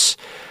pace,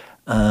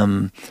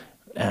 and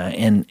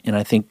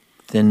I think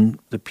then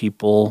the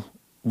people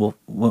will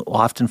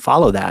often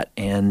follow that.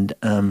 And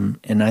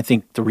I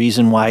think the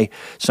reason why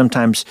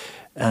sometimes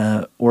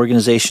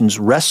organizations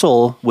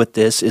wrestle with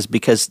this is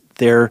because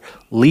their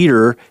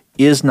leader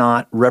is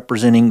not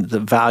representing the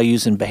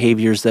values and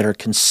behaviors that are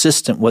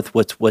consistent with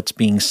what's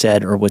being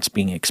said or what's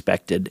being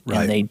expected,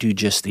 Right. and they do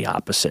just the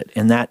opposite.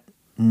 And that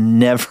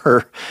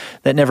never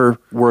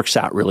works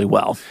out really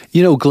well.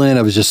 You know, Glenn,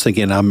 I was just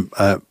thinking, I'm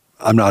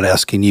not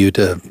asking you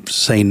to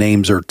say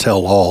names or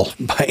tell all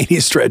by any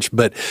stretch,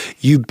 but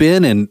you've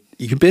been in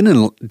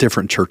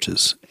different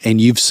churches,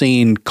 and you've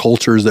seen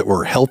cultures that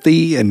were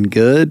healthy and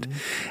good,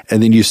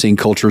 and then you've seen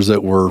cultures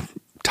that were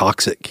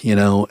toxic,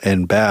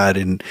 and bad.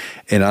 And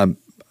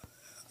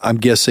I'm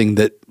guessing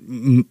that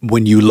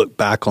when you look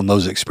back on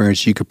those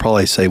experiences, you could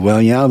probably say, well,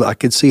 yeah, I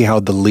could see how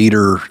the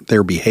leader,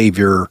 their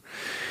behavior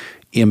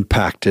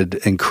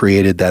impacted and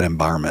created that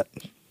environment.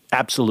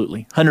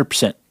 Absolutely.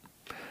 100%.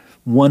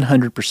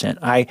 100%.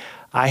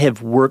 I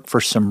have worked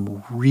for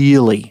some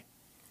really,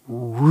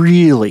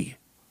 really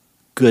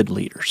good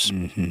leaders.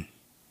 Mm-hmm.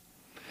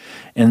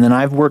 And then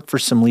I've worked for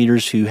some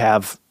leaders who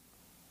have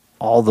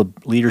all the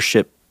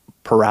leadership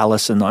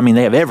paralysis. And I mean,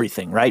 they have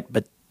everything, right?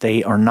 But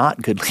they are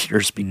not good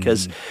leaders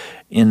because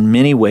in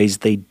many ways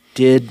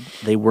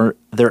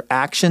their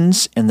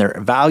actions and their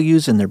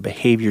values and their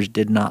behaviors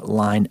did not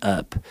line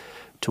up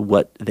to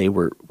what they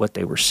were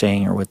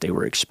saying or what they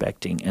were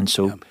expecting. And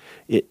so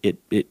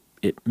it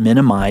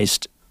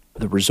minimized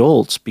the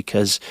results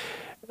because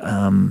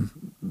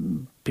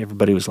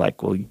everybody was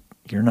like, well,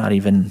 you're not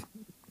even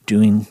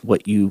doing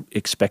what you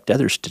expect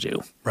others to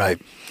do.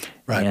 Right.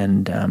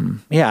 And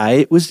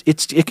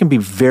it can be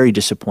very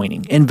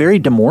disappointing and very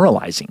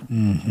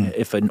demoralizing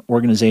if an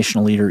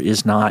organizational leader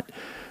is not,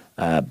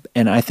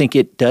 and I think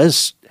it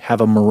does have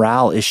a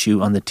morale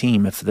issue on the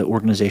team if the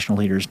organizational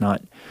leader is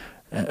not,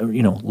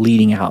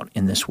 leading out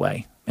in this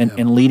way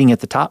and leading at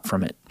the top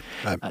from it.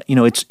 Right.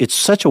 It's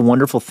such a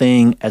wonderful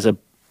thing as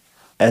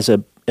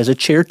a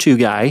chair two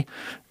guy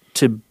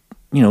to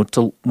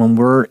when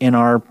we're in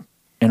our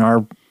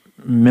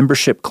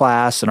membership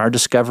class and our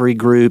discovery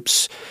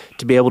groups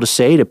to be able to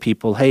say to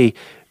people, hey,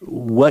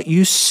 what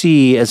you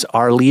see as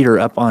our leader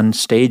up on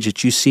stage,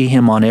 that you see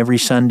him on every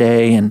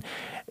Sunday, and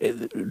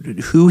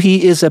who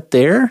he is up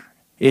there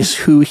is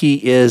who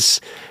he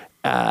is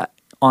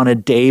on a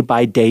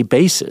day-by-day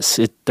basis.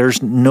 He's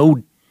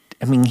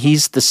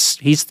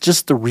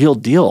just the real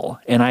deal.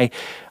 And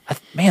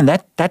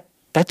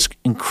that's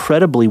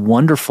incredibly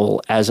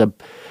wonderful as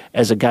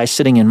a guy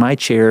sitting in my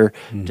chair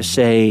to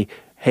say,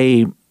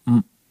 hey,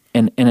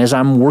 and as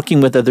I'm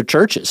working with other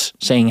churches,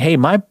 saying, hey,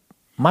 my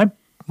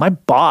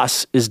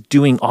boss is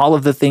doing all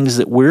of the things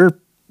that we're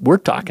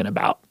talking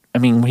about. I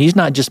mean, he's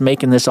not just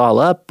making this all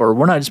up, or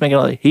we're not just making it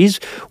all.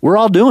 We're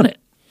all doing it.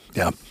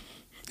 Yeah.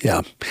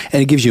 Yeah.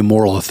 And it gives you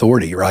moral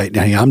authority, right?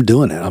 Hey, I'm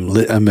doing it.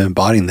 I'm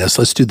embodying this.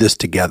 Let's do this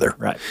together.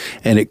 Right.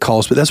 And it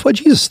calls, but that's what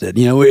Jesus did.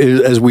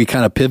 As we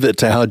kind of pivot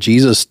to how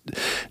Jesus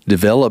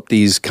developed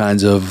these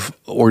kinds of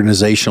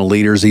organizational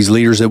leaders, these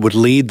leaders that would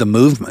lead the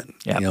movement,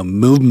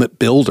 movement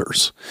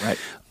builders. Right.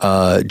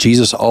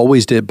 Jesus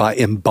always did by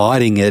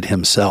embodying it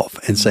himself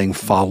and saying,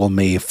 follow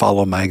me,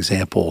 follow my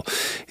example.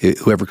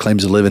 Whoever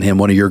claims to live in him,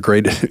 one of your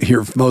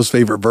most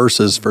favorite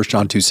verses, 1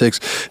 John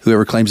 2:6,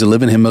 whoever claims to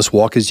live in him must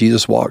walk as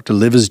Jesus walked, to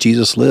live as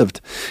Jesus lived.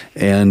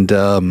 And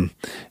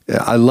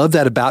I love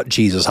that about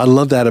Jesus. I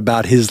love that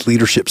about his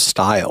leadership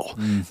style,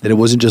 that it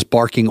wasn't just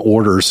barking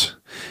orders.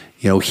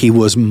 He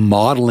was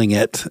modeling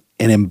it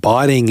and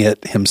embodying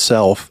it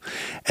himself,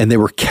 and they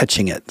were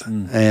catching it.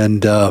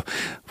 And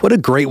what a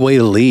great way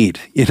to lead,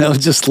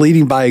 just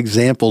leading by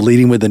example,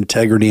 leading with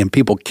integrity, and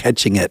people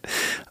catching it.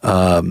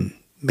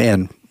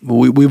 Man,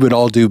 we would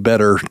all do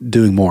better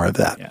doing more of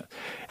that. Yeah.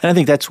 And I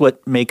think that's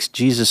what makes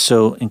Jesus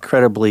so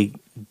incredibly,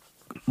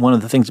 one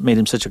of the things that made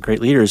him such a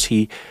great leader is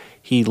he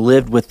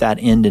lived with that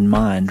end in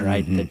mind,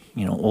 right? That,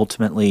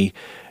 ultimately,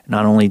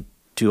 not only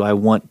do I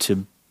want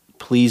to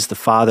please the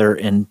Father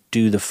and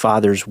do the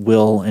Father's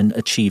will and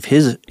achieve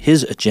his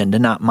agenda,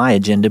 not my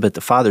agenda, but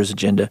the Father's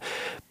agenda.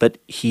 But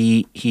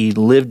he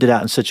lived it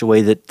out in such a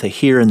way that the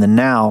here and the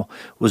now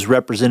was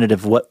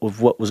representative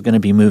of what was going to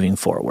be moving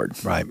forward.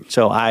 Right.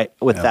 So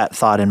that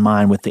thought in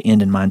mind, with the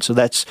end in mind. So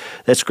that's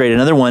great.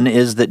 Another one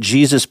is that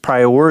Jesus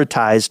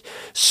prioritized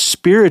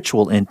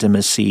spiritual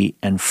intimacy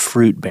and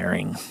fruit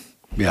bearing.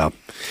 Yeah.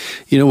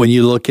 When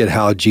you look at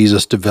how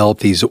Jesus developed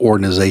these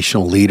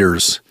organizational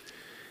leaders,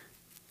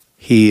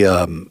 he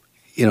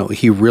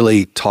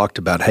really talked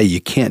about, hey, you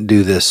can't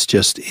do this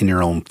just in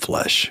your own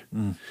flesh.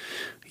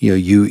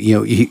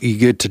 You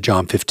get to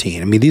John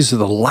 15. I mean, these are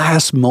the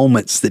last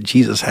moments that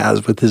Jesus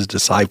has with his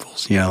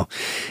disciples,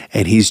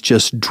 and he's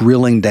just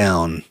drilling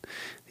down,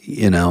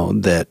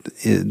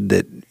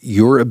 that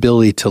your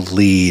ability to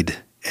lead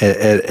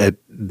at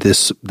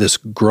this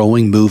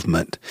growing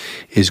movement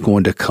is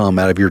going to come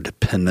out of your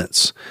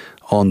dependence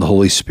on the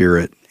Holy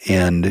Spirit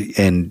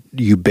and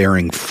you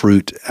bearing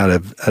fruit out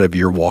of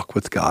your walk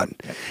with God.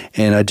 Yep.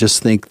 And I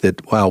just think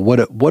that, wow,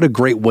 what a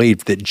great way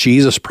that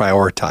Jesus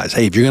prioritized.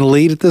 Hey, if you're going to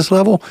lead at this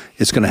level,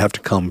 it's going to have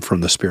to come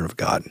from the Spirit of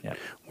God. Yep.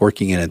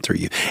 Working in and through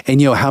you.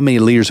 And how many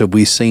leaders have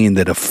we seen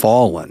that have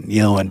fallen,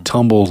 and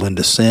tumbled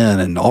into sin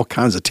and all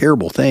kinds of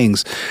terrible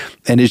things.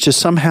 And it's just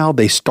somehow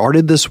they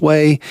started this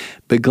way,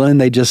 but Glenn,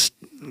 they just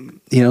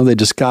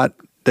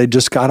they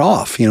just got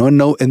off,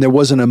 and there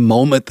wasn't a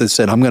moment that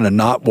said, I'm going to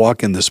not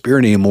walk in the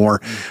Spirit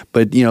anymore.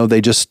 But, they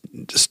just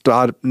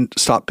stopped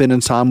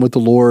spending time with the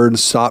Lord,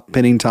 stopped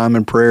spending time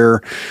in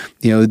prayer.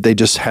 They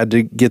just had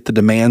to get the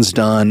demands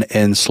done,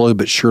 and slowly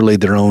but surely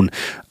their own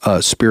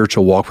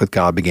spiritual walk with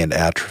God began to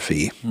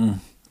atrophy.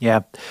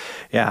 Yeah.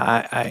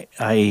 I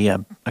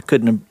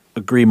couldn't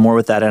agree more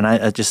with that. And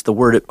I just, the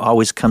word that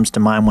always comes to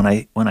mind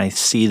when I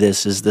see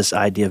this is this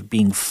idea of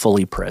being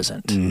fully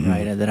present,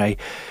 right? That I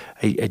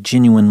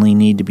genuinely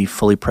need to be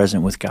fully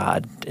present with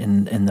God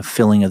and the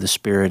filling of the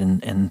Spirit,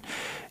 and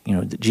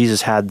that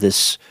Jesus had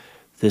this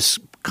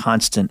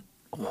constant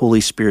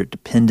Holy Spirit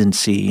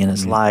dependency in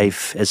his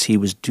life as he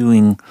was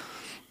doing,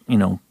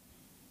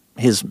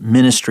 his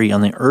ministry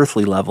on the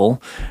earthly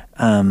level.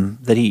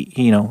 That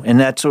he, and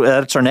that's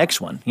our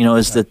next one.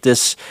 Is that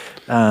this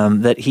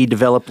that he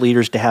developed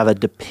leaders to have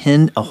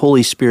a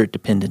Holy Spirit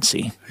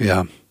dependency.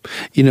 Yeah.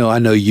 I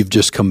know you've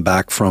just come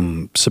back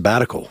from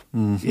sabbatical,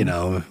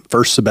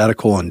 first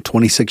sabbatical in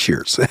 26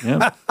 years.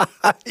 Yeah.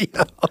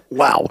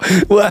 Wow.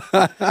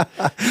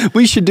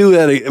 We should do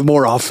that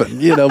more often.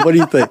 What do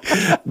you think?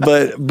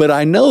 But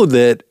I know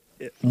that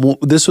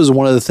this was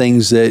one of the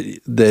things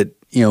that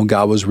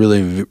God was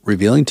really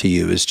revealing to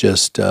you is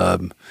just,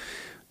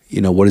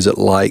 what is it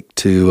like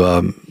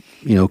to,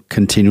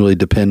 continually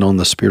depend on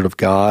the Spirit of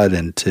God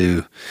and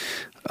to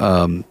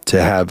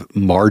have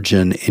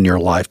margin in your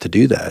life to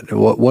do that.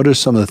 What are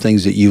some of the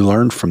things that you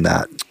learned from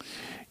that?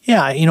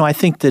 Yeah, I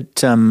think that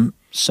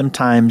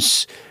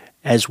sometimes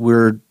as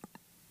we're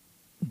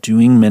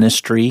doing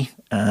ministry,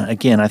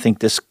 again, I think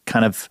this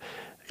kind of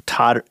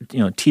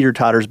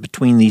teeter-totters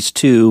between these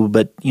two,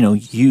 but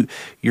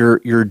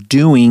your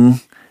doing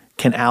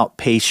can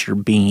outpace your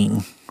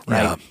being,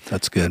 right? Yeah,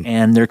 that's good.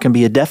 And there can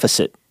be a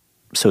deficit,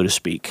 so to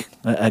speak,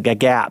 a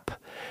gap.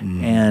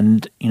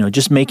 And,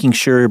 just making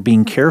sure,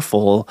 being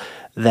careful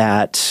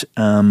that,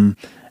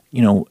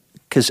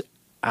 because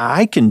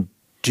I can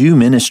do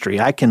ministry,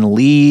 I can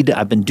lead,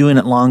 I've been doing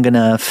it long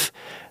enough,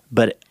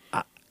 but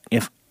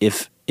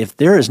if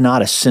there is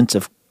not a sense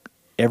of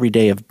every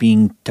day of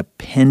being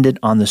dependent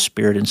on the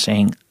Spirit and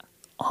saying,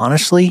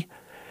 honestly,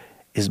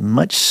 as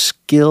much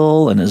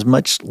skill and as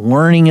much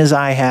learning as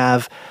I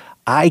have,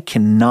 I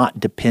cannot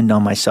depend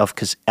on myself,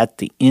 because at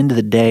the end of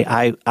the day,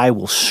 I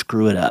will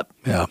screw it up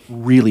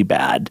really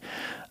bad.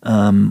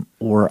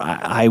 Or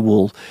I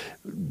will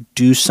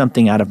do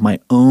something out of my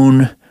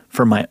own,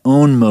 for my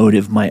own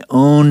motive, my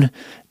own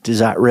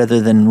desire,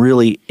 rather than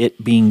really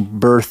it being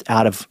birthed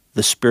out of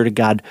the Spirit of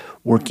God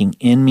working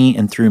in me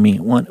and through me.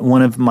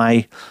 One of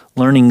my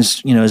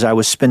learnings, as I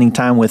was spending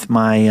time with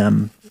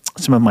my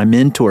some of my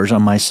mentors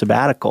on my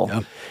sabbatical,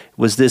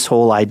 was this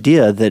whole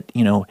idea that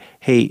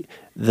hey,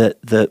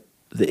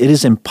 it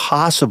is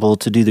impossible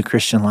to do the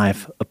Christian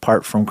life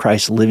apart from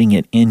Christ living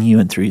it in you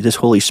and through you, this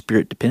Holy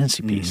Spirit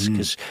dependency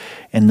piece.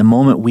 And the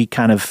moment we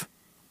kind of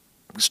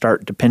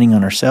start depending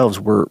on ourselves,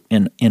 we're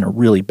in a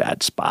really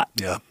bad spot.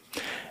 Yeah.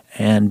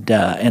 And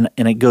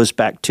it goes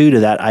back to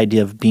that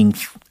idea of being,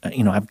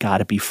 I've got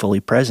to be fully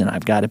present.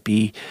 I've got to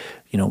be,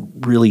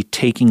 really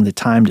taking the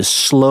time to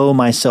slow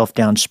myself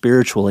down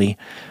spiritually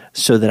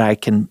so that I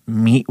can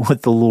meet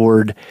with the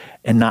Lord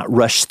and not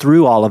rush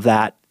through all of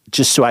that,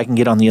 just so I can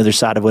get on the other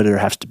side of whatever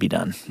has to be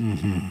done.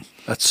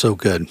 That's so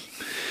good.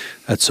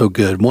 That's so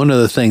good. One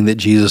other thing that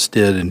Jesus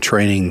did in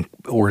training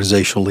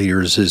organizational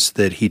leaders is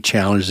that he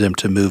challenged them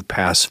to move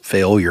past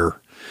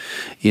failure.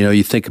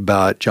 You think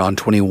about John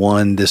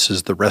 21, this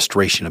is the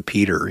restoration of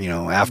Peter,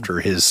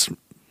 after his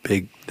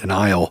big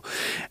denial.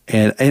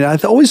 And I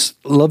always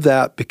love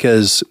that,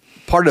 because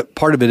part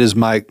of it is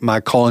my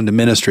call into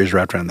ministry is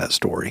wrapped around that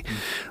story.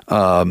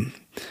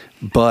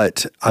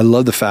 But I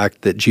love the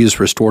fact that Jesus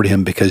restored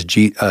him, because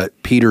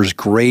Peter's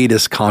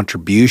greatest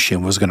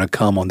contribution was going to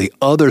come on the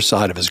other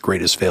side of his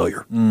greatest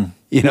failure.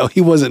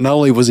 He wasn't, not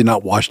only was he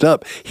not washed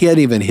up, he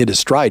hadn't even hit his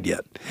stride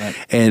yet. Right.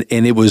 And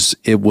it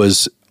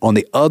was on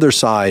the other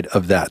side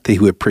of that he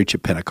would preach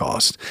at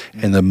Pentecost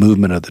and the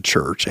movement of the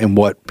church and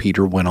what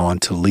Peter went on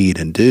to lead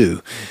and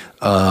do.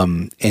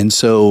 And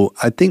so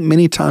I think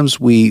many times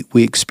we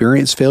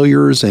experience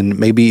failures, and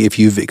maybe if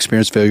you've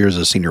experienced failure as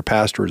a senior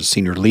pastor, as a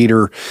senior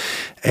leader,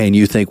 and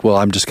you think, well,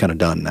 I'm just kind of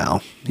done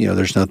now.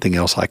 There's nothing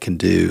else I can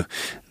do.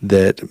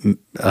 That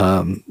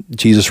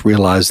Jesus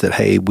realized that,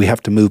 hey, we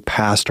have to move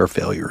past our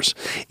failures,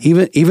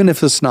 even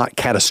if it's not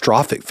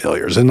catastrophic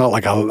failures. It's not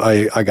like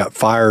I got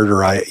fired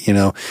or I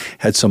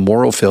had some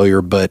moral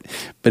failure, but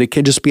it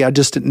can just be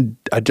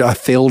I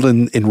failed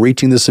in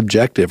reaching this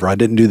objective, or I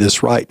didn't do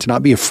this right. To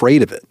not be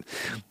afraid of it.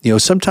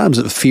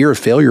 Sometimes the fear of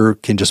failure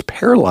can just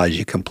paralyze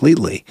you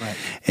completely, right.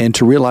 And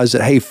to realize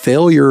that, hey,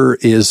 failure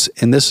is,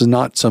 and this is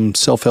not some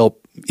self-help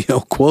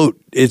quote.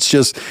 It's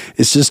just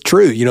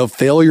true.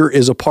 Failure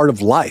is a part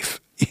of life.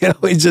 We're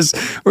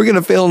going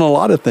to fail in a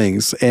lot of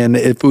things. And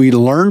if we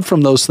learn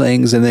from those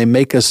things and they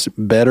make us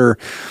better,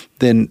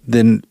 then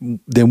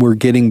we're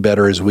getting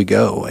better as we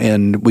go.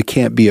 And we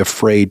can't be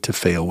afraid to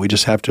fail. We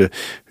just have to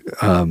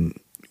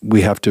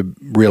we have to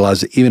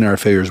realize that even in our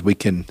failures, we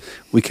can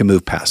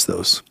move past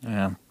those.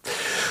 Yeah.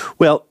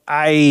 Well,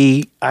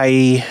 I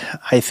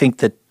think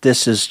that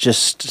this is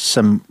just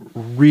some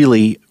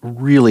really,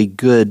 really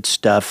good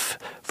stuff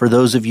for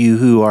those of you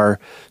who are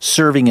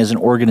serving as an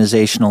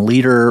organizational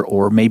leader,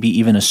 or maybe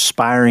even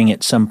aspiring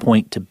at some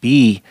point to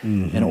be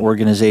an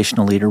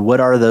organizational leader. What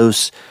are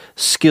those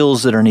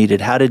skills that are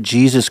needed? How did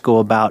Jesus go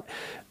about,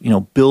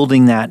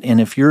 building that?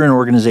 And if you're an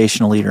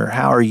organizational leader,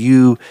 how are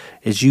you,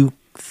 as you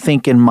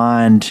think in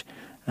mind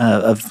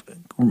of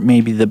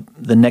maybe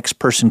the next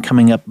person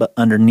coming up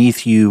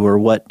underneath you, or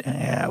what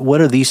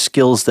are these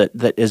skills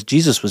that as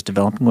Jesus was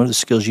developing, what are the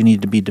skills you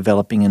need to be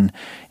developing in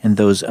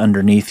those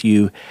underneath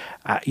you?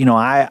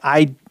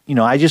 I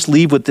just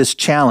leave with this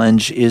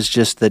challenge, is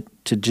just that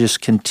to just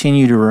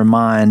continue to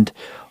remind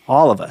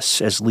all of us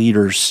as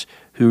leaders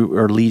who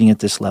are leading at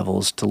this level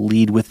is to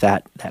lead with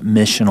that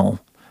missional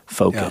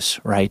focus,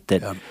 right?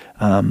 That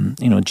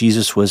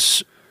Jesus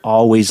was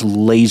always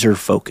laser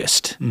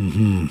focused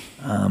on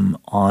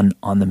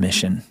the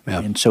mission,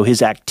 and so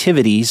his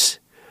activities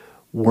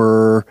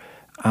were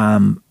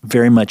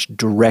very much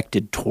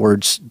directed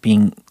towards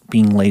being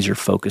laser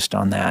focused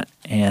on that,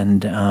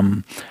 and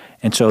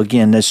so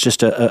again, that's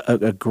just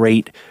a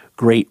great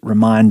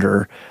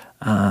reminder.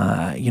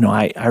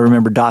 I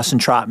remember Dawson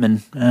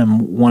Trotman,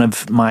 one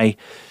of my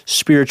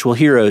spiritual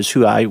heroes,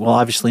 who I will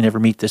obviously never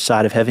meet this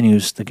side of heaven. He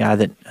was the guy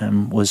that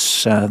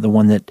was the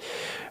one that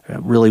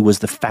really was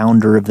the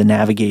founder of the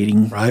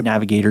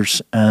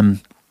Navigators,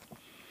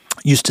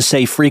 used to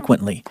say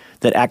frequently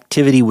that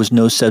activity was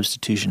no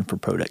substitution for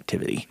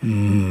productivity.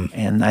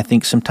 And I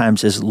think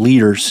sometimes as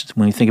leaders,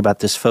 when we think about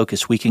this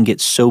focus, we can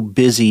get so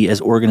busy as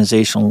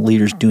organizational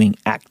leaders doing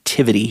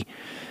activity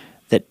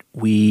that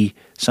we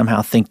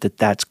somehow think that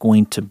that's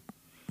going to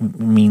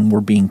mean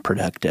we're being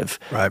productive.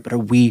 Right. But are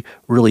we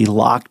really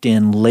locked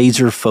in,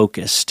 laser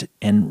focused,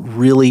 and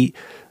really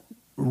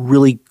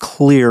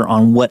clear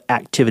on what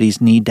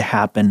activities need to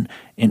happen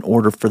in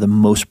order for the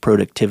most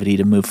productivity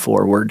to move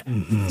forward,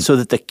 so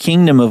that the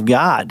kingdom of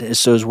God,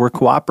 so as we're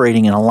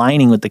cooperating and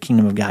aligning with the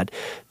kingdom of God,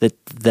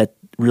 that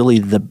really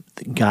the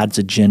God's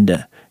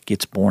agenda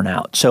gets borne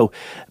out. So,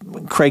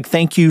 Craig,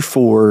 thank you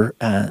for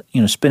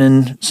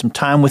spending some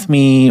time with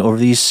me over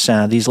these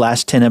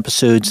last 10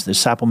 episodes. The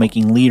Disciple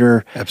Making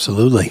Leader,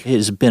 absolutely, it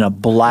has been a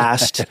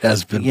blast. It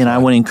has been. Again, I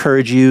want to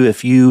encourage you,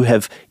 if you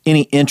have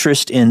any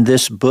interest in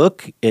this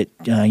book,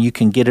 you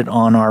can get it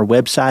on our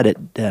website at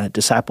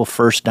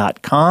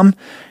disciplefirst.com.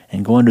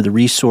 and go under the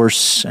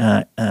resource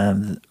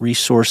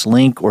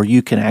link, or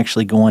you can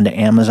actually go onto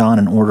Amazon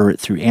and order it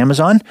through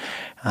Amazon.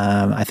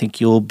 I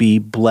think you'll be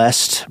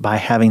blessed by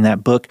having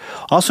that book.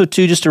 Also,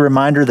 too, just a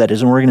reminder that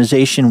as an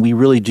organization, we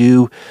really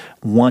do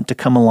want to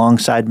come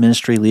alongside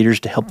ministry leaders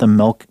to help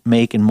them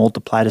make and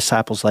multiply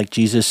disciples like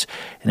Jesus.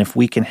 And if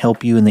we can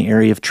help you in the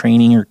area of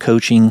training or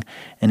coaching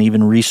and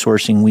even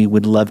resourcing, we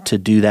would love to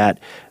do that,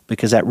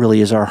 because that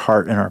really is our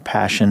heart and our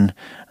passion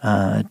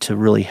to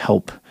really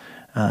help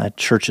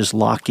churches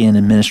lock in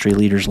and ministry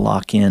leaders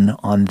lock in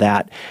on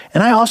that.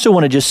 And I also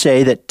want to just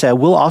say that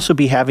we'll also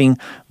be having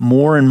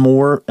more and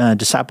more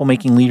Disciple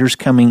Making Leaders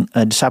coming,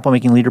 Disciple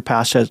Making Leader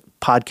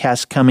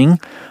podcasts coming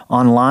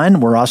online.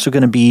 We're also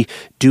going to be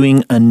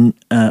doing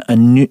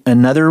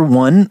another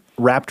one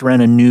wrapped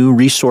around a new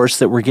resource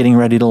that we're getting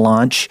ready to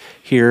launch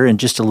here in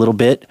just a little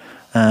bit.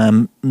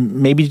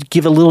 Maybe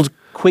give a little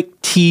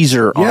quick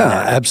teaser on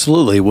that. Yeah,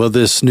 absolutely. Well,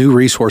 this new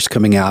resource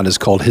coming out is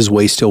called His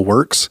Way Still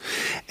Works.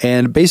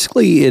 And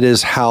basically it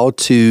is how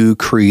to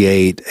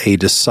create a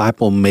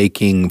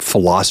disciple-making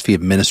philosophy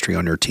of ministry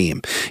on your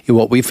team.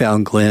 What we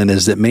found, Glenn,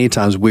 is that many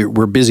times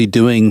we're busy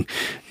doing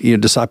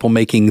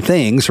disciple-making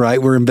things,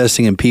 right? We're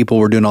investing in people,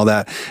 we're doing all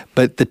that.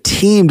 But the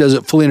team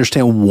doesn't fully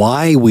understand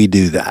why we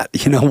do that.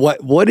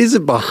 What is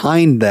it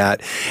behind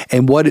that?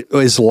 And what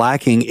is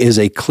lacking is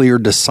a clear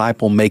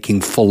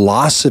disciple-making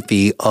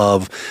philosophy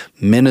of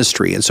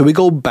ministry. And so we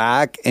go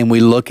back and we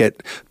look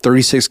at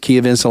 36 key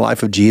events in the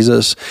life of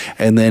Jesus,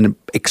 and then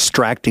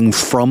extracting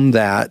from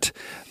that,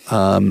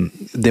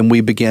 then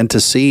we begin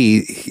to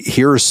see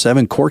here are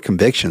 7 core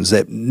convictions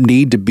that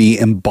need to be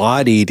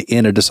embodied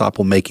in a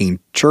disciple-making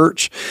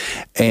church,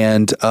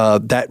 and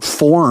that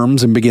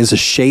forms and begins to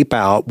shape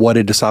out what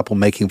a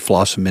disciple-making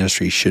philosophy of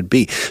ministry should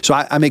be. So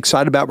I'm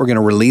excited about, we're going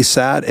to release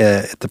that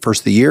at the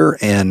first of the year,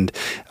 and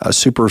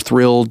super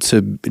thrilled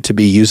to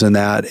be using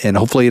that, and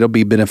hopefully it'll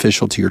be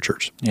beneficial to your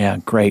church. Yeah,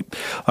 great.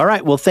 All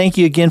right, well, thank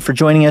you again for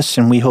joining us,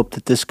 and we hope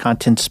that this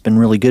content's been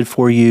really good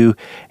for you,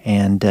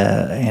 and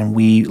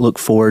we look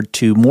forward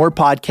to more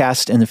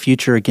podcasts in the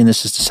future. Again,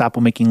 this is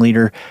Disciple Making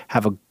Leader.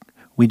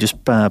 We just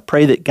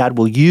pray that God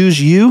will use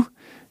you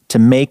to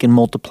make and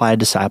multiply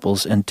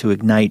disciples and to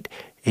ignite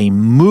a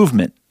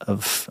movement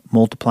of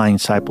multiplying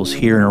disciples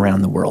here and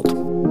around the world.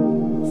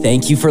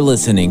 Thank you for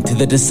listening to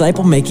the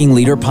Disciple Making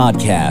Leader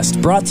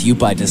podcast, brought to you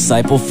by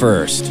Disciple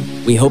First.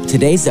 We hope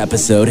today's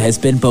episode has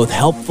been both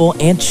helpful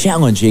and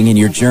challenging in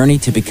your journey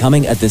to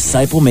becoming a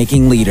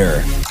disciple-making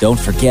leader. Don't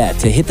forget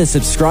to hit the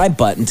subscribe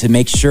button to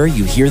make sure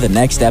you hear the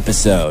next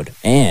episode.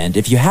 And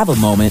if you have a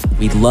moment,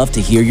 we'd love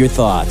to hear your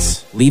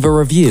thoughts. Leave a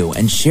review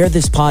and share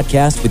this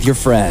podcast with your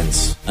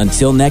friends.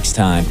 Until next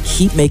time,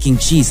 keep making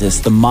Jesus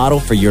the model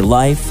for your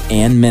life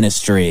and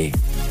ministry.